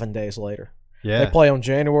just 11 days later. Yeah. They play on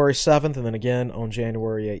January 7th and then again on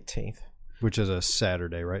January 18th. Which is a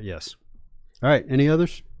Saturday, right? Yes. All right. Any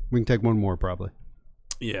others? We can take one more probably.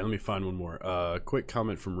 Yeah, let me find one more. Quick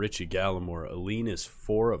comment from Richie Gallimore. Aline is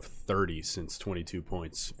 4 of 30 since 22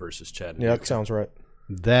 points versus Chattanooga. Yeah, that sounds right.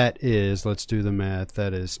 That is, let's do the math.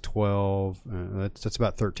 That is 12. That's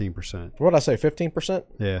about 13%. What did I say, 15%?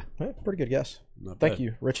 Yeah. Pretty good guess. Thank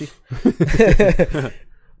you, Richie.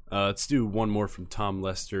 Let's do one more from Tom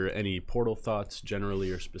Lester. Any portal thoughts,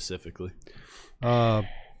 generally or specifically?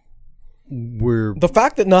 The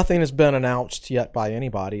fact that nothing has been announced yet by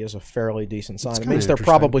anybody is a fairly decent sign. It means they're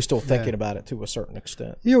probably still thinking about it to a certain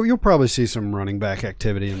extent. You'll probably see some running back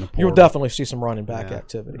activity in the portal. You'll definitely see some running back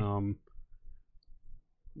activity.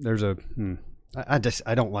 There's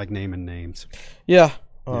I don't like naming names. Yeah.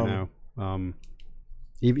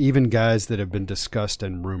 Even guys that have been discussed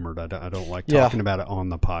and rumored, I don't like talking about it on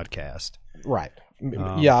the podcast. Right.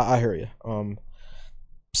 I hear you.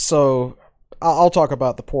 So I'll talk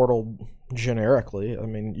about the portal generically. I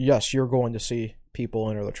mean, yes, you're going to see people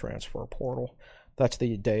enter the transfer portal. That's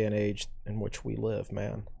the day and age in which we live,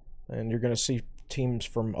 man. And you're going to see teams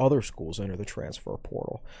from other schools enter the transfer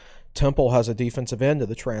portal. Temple has a defensive end to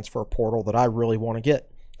the transfer portal that I really want to get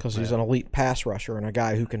because he's an elite pass rusher and a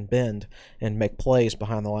guy who can bend and make plays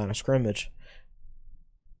behind the line of scrimmage.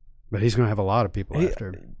 But he's going to have a lot of people after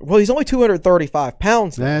him. Well, he's only 235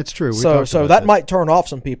 pounds. That's true. So that might turn off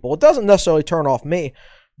some people. It doesn't necessarily turn off me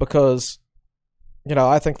because,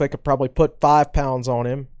 I think they could probably put 5 pounds on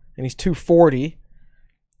him, and he's 240.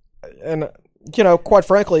 And, quite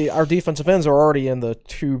frankly, our defensive ends are already in the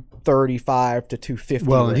 235 to 250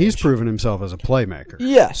 Well, and range. he's proven himself as a playmaker.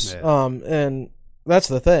 Yes. Yeah. And that's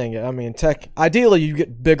the thing. I mean, Tech, ideally you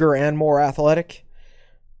get bigger and more athletic.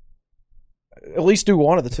 at least do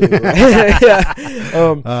one of the two.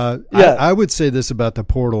 Yeah. I would say this about the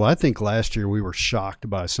portal. I think last year we were shocked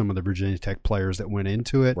by some of the Virginia Tech players that went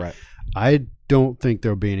into it. Right. I don't think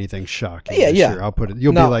there'll be anything shocking this Yeah. year. I'll put it.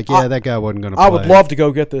 You'll be like, that guy wasn't going to play. I would love to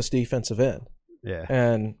go get this defensive end. Yeah.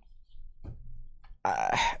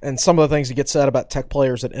 And some of the things that get said about Tech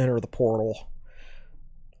players that enter the portal.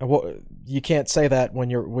 You can't say that when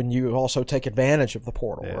you also take advantage of the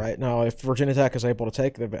portal, right? Now, if Virginia Tech is able to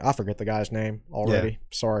take I forget the guy's name already. Yeah.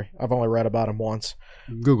 Sorry, I've only read about him once.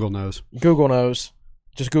 Google knows.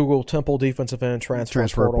 Just Google Temple defensive end transfer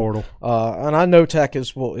portal. And I know Tech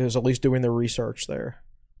is at least doing their research there.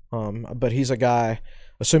 But he's a guy,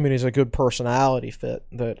 assuming he's a good personality fit,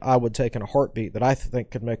 that I would take in a heartbeat, that I think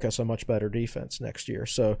could make us a much better defense next year.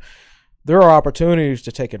 So there are opportunities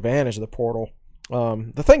to take advantage of the portal.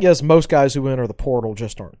 The thing is, most guys who enter the portal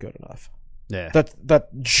just aren't good enough. Yeah. That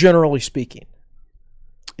generally speaking.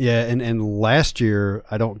 Yeah, and last year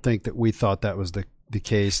I don't think that we thought that was the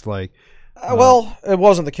case. Like, well, it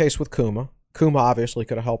wasn't the case with Kuma. Kuma obviously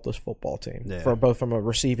could have helped this football team both from a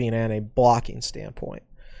receiving and a blocking standpoint.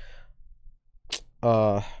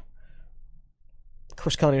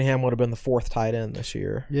 Chris Cunningham would have been the fourth tight end this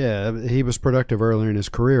year. Yeah, he was productive earlier in his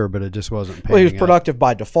career, but it just wasn't paying. Well, he was productive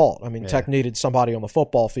by default. I mean, Tech needed somebody on the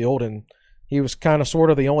football field, and he was kind of sort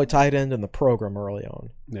of the only tight end in the program early on.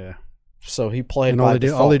 Yeah. So he played and by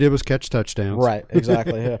default. All he did was catch touchdowns. Right,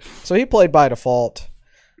 exactly. Yeah. So he played by default,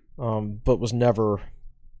 but was never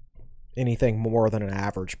anything more than an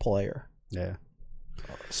average player. Yeah.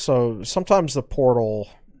 So sometimes the portal,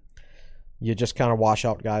 you just kind of wash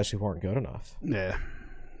out guys who aren't good enough. Yeah.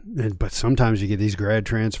 But sometimes you get these grad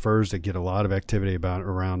transfers that get a lot of activity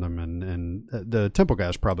around them, and the Temple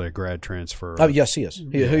guy's probably a grad transfer. Oh, yes, he is.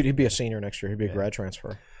 He'd be a senior next year. He'd be a grad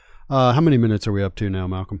transfer. How many minutes are we up to now,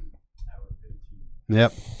 Malcolm?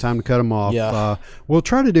 Yep, time to cut them off. Yeah. We'll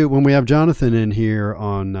try to do, when we have Jonathan in here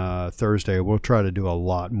on Thursday, we'll try to do a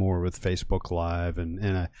lot more with Facebook Live,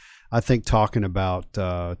 and I think talking about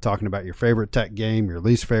your favorite Tech game, your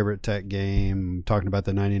least favorite Tech game, talking about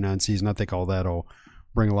the 99 season, I think all that will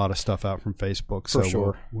bring a lot of stuff out from Facebook. For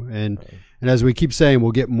sure. And as we keep saying,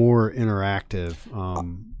 we'll get more interactive.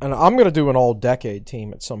 And I'm going to do an all-decade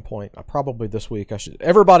team at some point. Probably this week.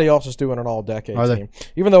 Everybody else is doing an all-decade team.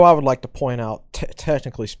 Even though I would like to point out,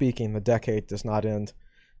 technically speaking, the decade does not end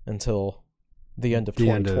until the end of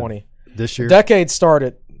 2020. This year? Decades start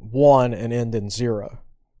at 1 and end in 0.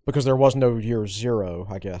 Because there was no year 0,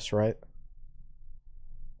 I guess, right?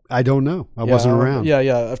 I don't know. I wasn't around.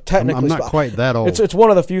 Yeah. Technically, I'm not quite that old. It's one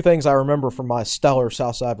of the few things I remember from my stellar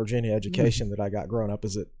Southside Virginia education that I got growing up.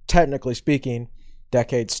 Is that technically speaking,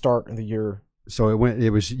 decades start in the year. So it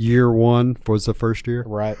was year 1 was the first year.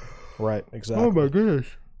 Right. Exactly. Oh my goodness!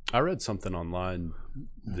 I read something online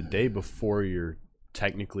the day before you're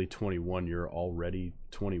technically 21. You're already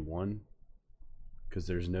 21 because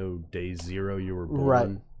there's no day 0 you were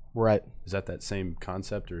born. Right. Is that same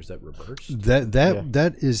concept, or is that reversed?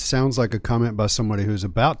 That sounds like a comment by somebody who's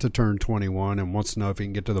about to turn 21 and wants to know if he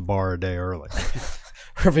can get to the bar a day early.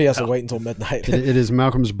 Or if he has to wait until midnight. It is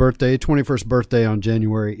Malcolm's birthday, 21st birthday on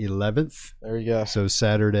January 11th. There you go. So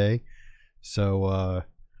Saturday. So,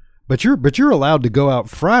 but you're allowed to go out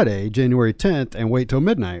Friday, January 10th, and wait till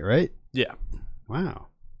midnight, right? Yeah. Wow.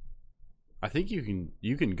 I think you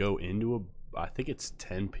can go into I think it's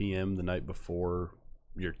 10 p.m. the night before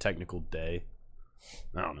your technical day.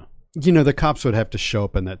 I don't know. You know, the cops would have to show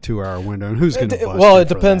up in that 2-hour window, and who's going to bust? Well, it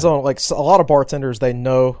depends on, like, a lot of bartenders, they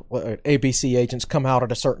know ABC agents come out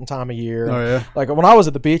at a certain time of year. Oh, yeah? Like, when I was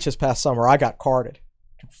at the beach this past summer, I got carded.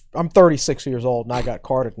 I'm 36 years old, and I got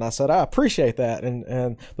carded. And I said, I appreciate that.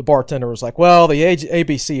 And the bartender was like, well, the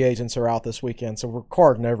ABC agents are out this weekend, so we're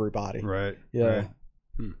carding everybody. Right. Yeah. Right.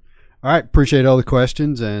 All right. Appreciate all the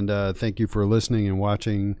questions, and thank you for listening and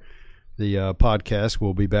watching the podcast.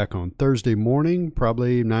 We'll be back on Thursday morning,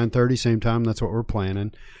 probably 9:30, same time. That's what we're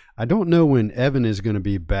planning. I don't know when Evan is going to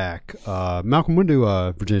be back. Malcolm, when do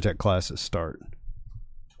Virginia Tech classes start?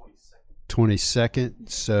 22nd.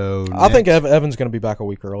 So I think Evan's going to be back a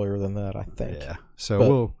week earlier than that, I think. Yeah.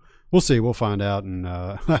 So we'll see. We'll find out. And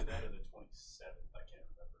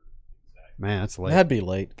man, that's late. That'd be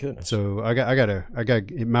late. Goodness. So I got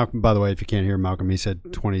Malcolm. By the way, if you can't hear Malcolm, he said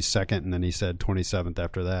 22nd, and then he said 27th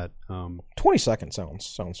after that. 22nd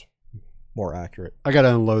sounds more accurate. I got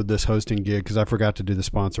to unload this hosting gig because I forgot to do the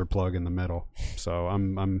sponsor plug in the middle. So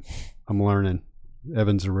I'm learning.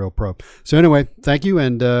 Evan's a real pro. So anyway, thank you,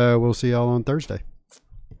 and we'll see y'all on Thursday.